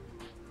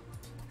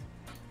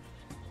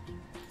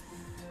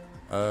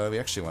 We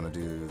actually want to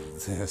do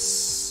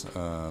this.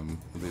 We'll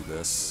do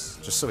this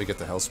just so we get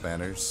the Hell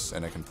Spanners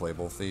and I can play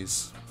both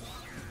these.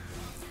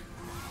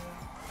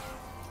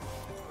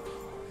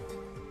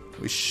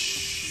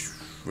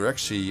 We're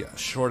actually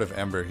short of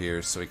Ember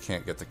here, so we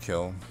can't get the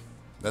kill.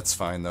 That's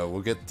fine though.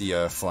 We'll get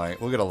the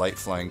We'll get a light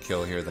flying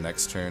kill here the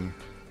next turn.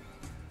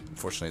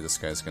 Unfortunately, this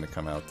guy's gonna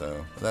come out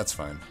though, but that's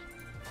fine.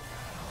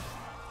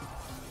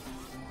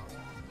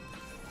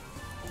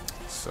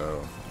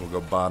 So we'll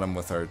go bottom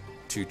with our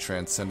 2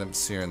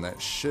 Transcendimps here, and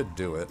that should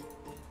do it.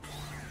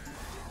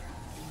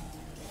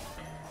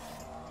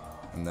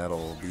 And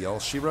that'll be all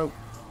she wrote.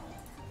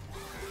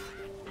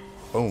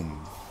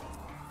 Boom.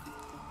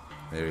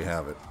 There you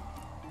have it.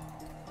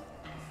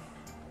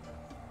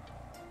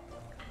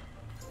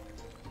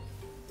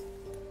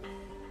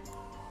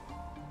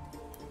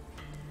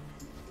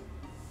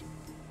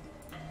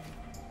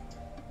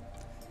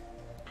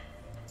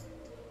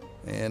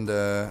 And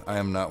I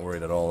am not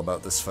worried at all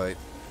about this fight.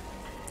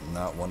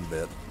 Not one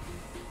bit.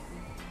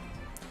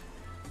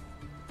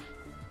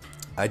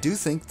 I do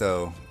think,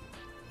 though,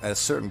 at a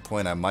certain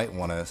point I might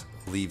want to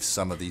leave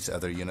some of these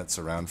other units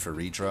around for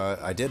redraw.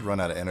 I did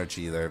run out of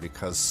energy there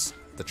because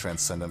the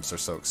Transcendimps are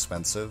so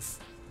expensive.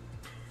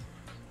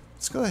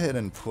 Let's go ahead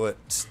and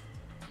put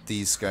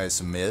these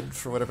guys mid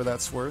for whatever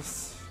that's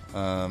worth.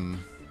 I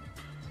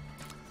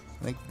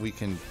think we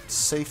can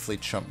safely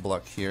chump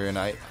block here, and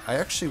I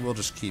actually will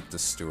just keep the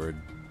Steward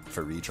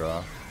for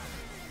redraw.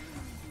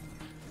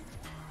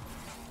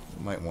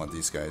 Might want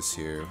these guys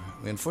here.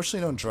 We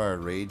unfortunately don't draw a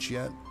Rage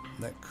yet.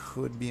 That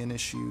could be an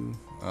issue.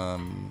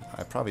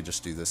 I probably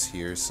just do this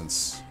here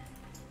since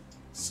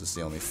this is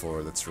the only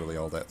 4 that's really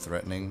all that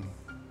threatening.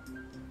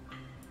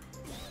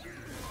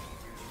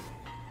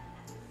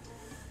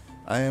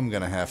 I am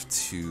gonna have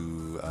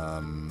to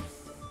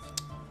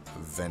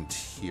vent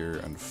here,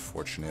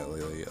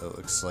 unfortunately. It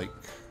looks like...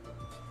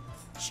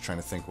 Just trying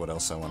to think what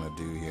else I want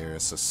to do here.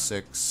 It's a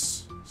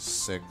 6,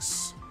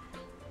 6,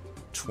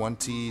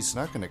 20. It's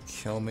not going to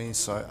kill me,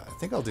 so I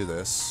think I'll do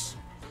this.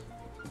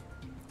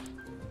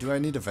 Do I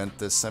need to vent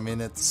this? I mean,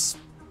 it's...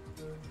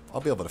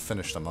 I'll be able to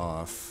finish them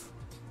off.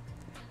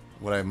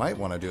 What I might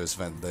want to do is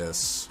vent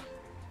this.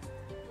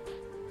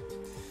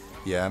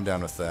 Yeah, I'm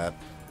down with that.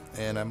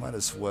 And I might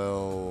as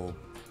well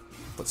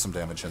put some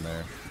damage in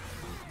there.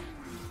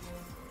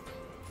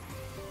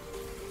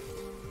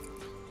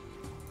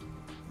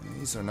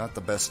 These are not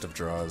the best of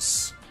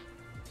draws.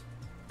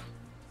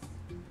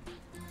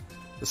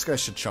 This guy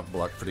should chump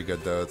block pretty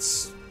good, though.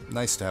 It's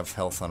nice to have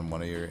health on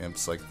one of your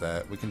imps like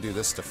that. We can do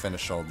this to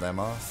finish all them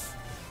off.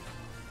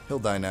 He'll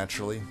die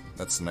naturally.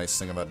 That's the nice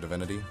thing about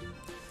Divinity.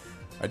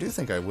 I do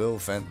think I will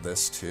vent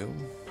this, too.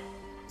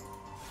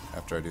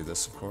 After I do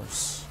this, of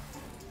course.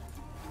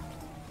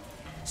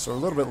 So we're a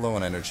little bit low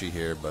on energy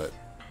here, but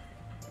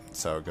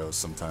that's how it goes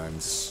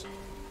sometimes.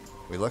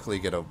 We luckily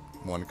get a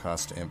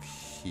 1-cost imp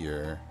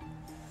here.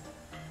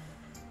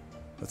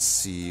 Let's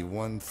see,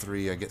 1,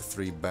 3, I get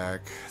 3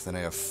 back, then I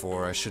have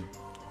 4. I should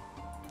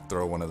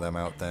throw one of them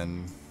out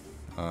then.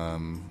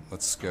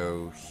 Let's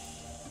go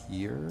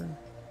here.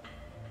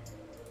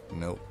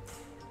 Nope.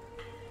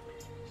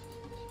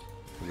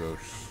 We'll go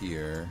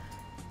here.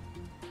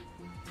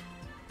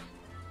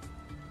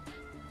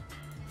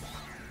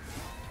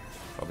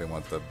 Probably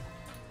want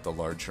the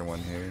larger one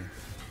here.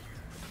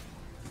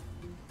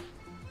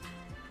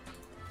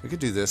 We could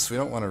do this. We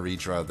don't want to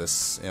redraw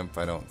this imp,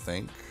 I don't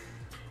think.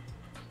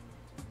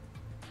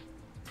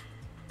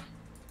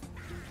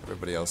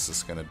 Everybody else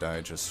is going to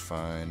die just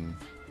fine.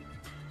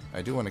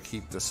 I do want to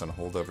keep this on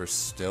holdover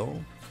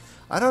still.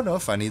 I don't know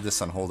if I need this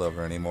on holdover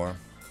anymore.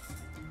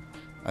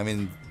 I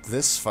mean,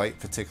 this fight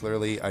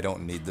particularly, I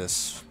don't need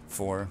this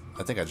for.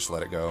 I think I just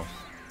let it go.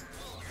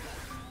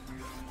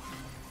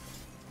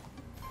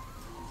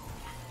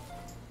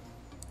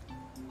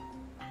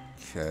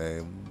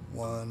 Okay,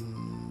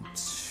 1,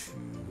 2...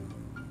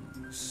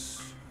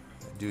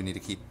 I do need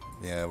to keep...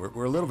 Yeah,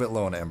 we're a little bit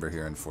low on Ember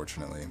here,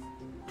 unfortunately.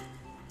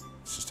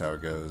 It's just how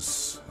it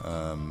goes.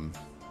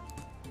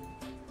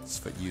 Let's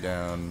put you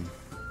down.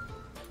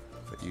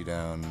 Put you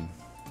down.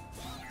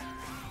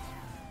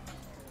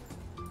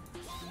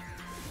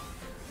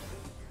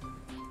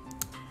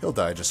 He'll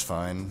die just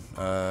fine.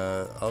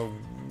 I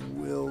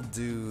will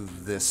do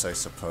this, I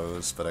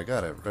suppose, but I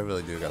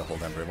really do gotta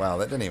hold Ember. Wow,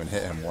 that didn't even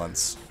hit him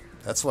once.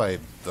 That's why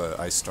the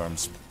Ice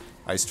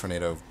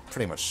Tornado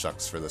pretty much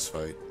sucks for this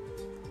fight.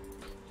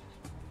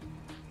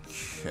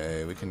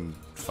 Okay, we can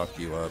fuck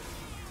you up.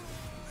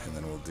 And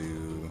then we'll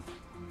do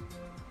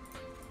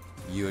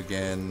you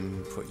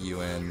again, put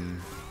you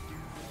in.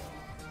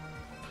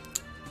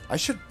 I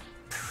should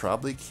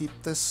probably keep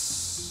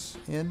this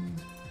in.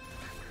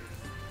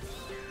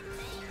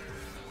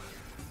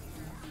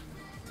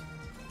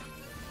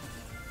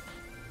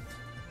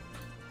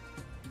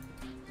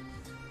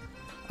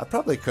 I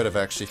probably could have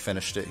actually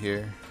finished it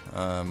here.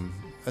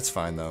 That's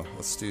fine though.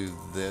 Let's do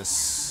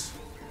this.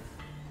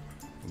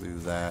 We'll do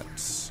that,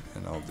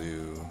 and I'll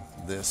do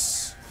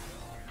this.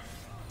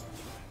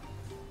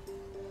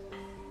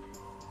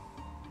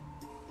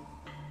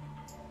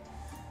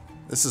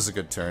 This is a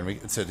good turn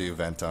to do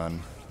vent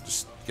on.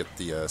 Just get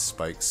the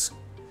spikes.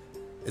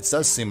 It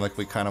does seem like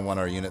we kind of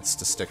want our units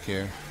to stick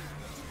here.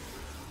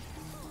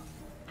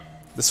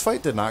 This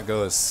fight did not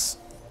go as...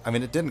 I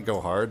mean, it didn't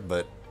go hard,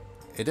 but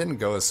it didn't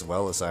go as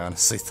well as I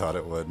honestly thought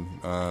it would.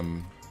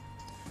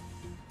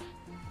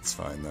 It's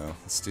fine, though.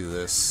 Let's do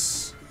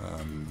this.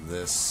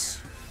 This.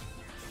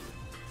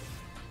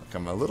 Like,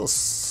 I'm a little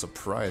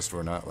surprised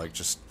we're not, like,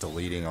 just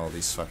deleting all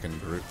these fucking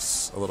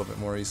groups a little bit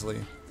more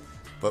easily.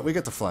 But we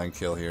get the flying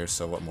kill here,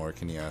 so what more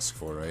can you ask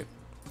for, right?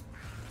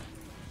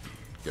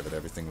 Give it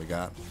everything we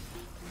got.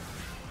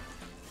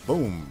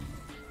 Boom!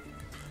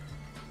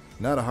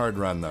 Not a hard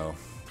run, though.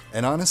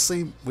 And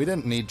honestly, we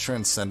didn't need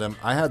Transcendimp.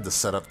 I had the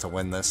setup to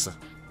win this.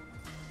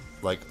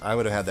 Like, I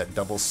would have had that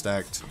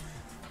double-stacked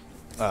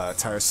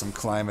tiresome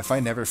climb. If I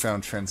never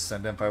found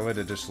Transcendimp, I would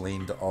have just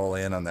leaned all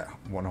in on that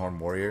one-horn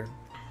warrior.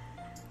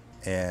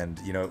 And,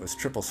 you know, it was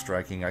triple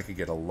striking. I could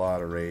get a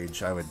lot of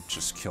rage. I would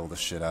just kill the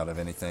shit out of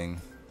anything.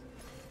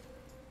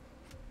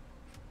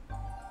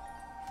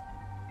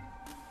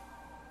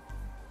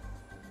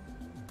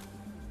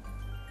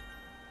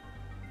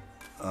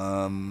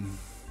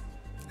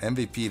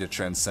 MVP to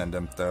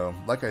Transcendimp, though.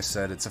 Like I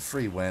said, it's a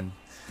free win.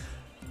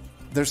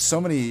 There's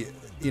so many,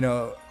 you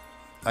know,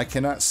 I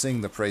cannot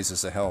sing the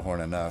praises of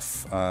Hellhorn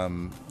enough,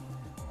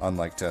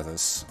 unlike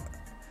Tethys.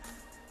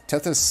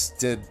 Tethys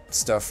did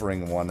stuff for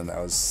Ring 1, and that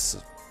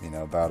was, you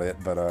know, about it,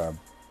 but,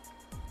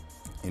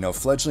 you know,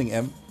 Fledgling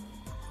Imp,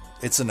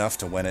 it's enough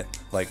to win it.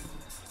 Like,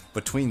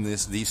 between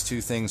these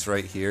two things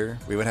right here,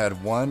 we would have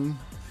had one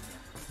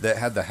that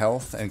had the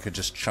health and could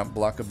just chump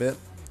block a bit.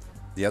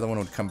 The other one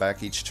would come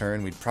back each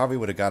turn. We probably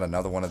would have got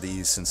another one of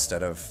these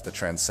instead of the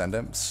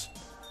Transcendimps.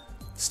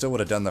 Still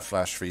would have done the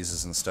flash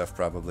freezes and stuff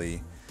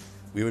probably.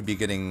 We would be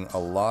getting a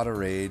lot of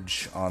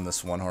rage on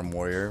this one-horn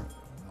warrior.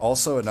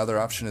 Also, another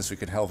option is we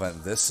could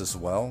Hellvent this as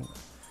well.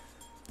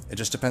 It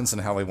just depends on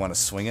how we want to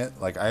swing it.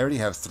 Like, I already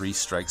have 3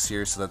 strikes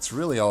here, so that's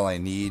really all I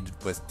need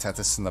with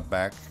Tethys in the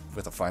back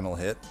with a final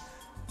hit.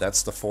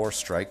 That's the 4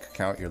 strike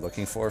count you're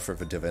looking for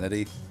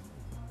Divinity.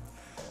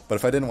 But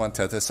if I didn't want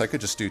Tethys, I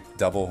could just do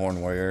double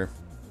Horn Warrior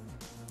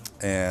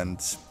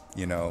and,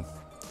 you know,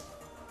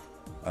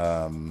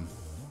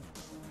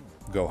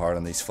 go hard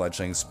on these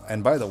fledglings.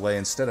 And by the way,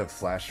 instead of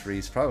Flash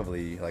Freeze,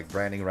 probably like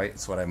Branding Right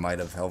is what I might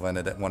have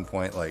Hellvented at one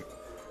point. Like,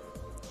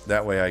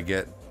 that way I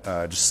get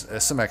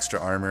just some extra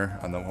armor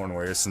on the Horn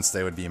Warriors, since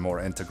they would be more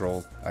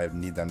integral. I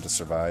need them to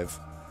survive.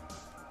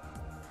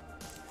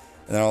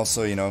 And then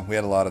also, you know, we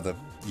had a lot of the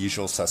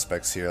usual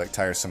suspects here, like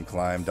Tiresome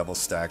Climb, double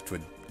stacked,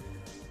 would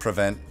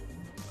prevent,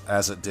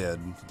 as it did,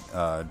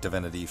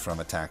 Divinity from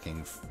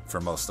attacking for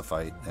most of the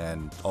fight,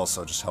 and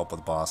also just help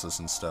with bosses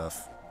and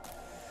stuff.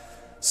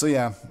 So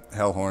yeah,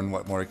 Hellhorn,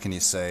 what more can you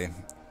say?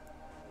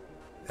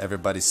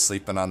 Everybody's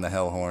sleeping on the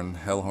Hellhorn.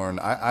 Hellhorn,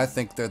 I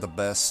think they're the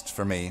best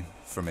for me.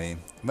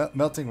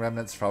 Melting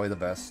Remnant's probably the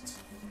best.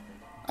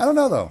 I don't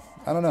know though.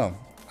 I don't know.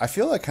 I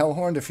feel like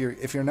Hellhorn, if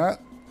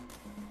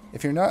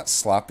you're not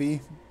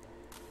sloppy,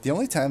 the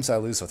only times I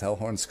lose with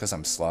Hellhorn is because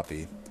I'm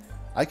sloppy.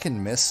 I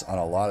can miss on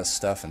a lot of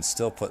stuff and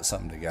still put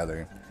something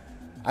together.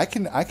 I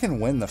can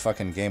win the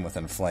fucking game with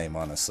Inflame,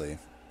 honestly.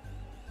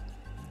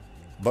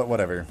 But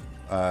whatever.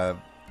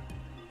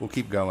 We'll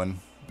keep going.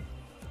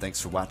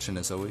 Thanks for watching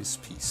as always.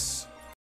 Peace.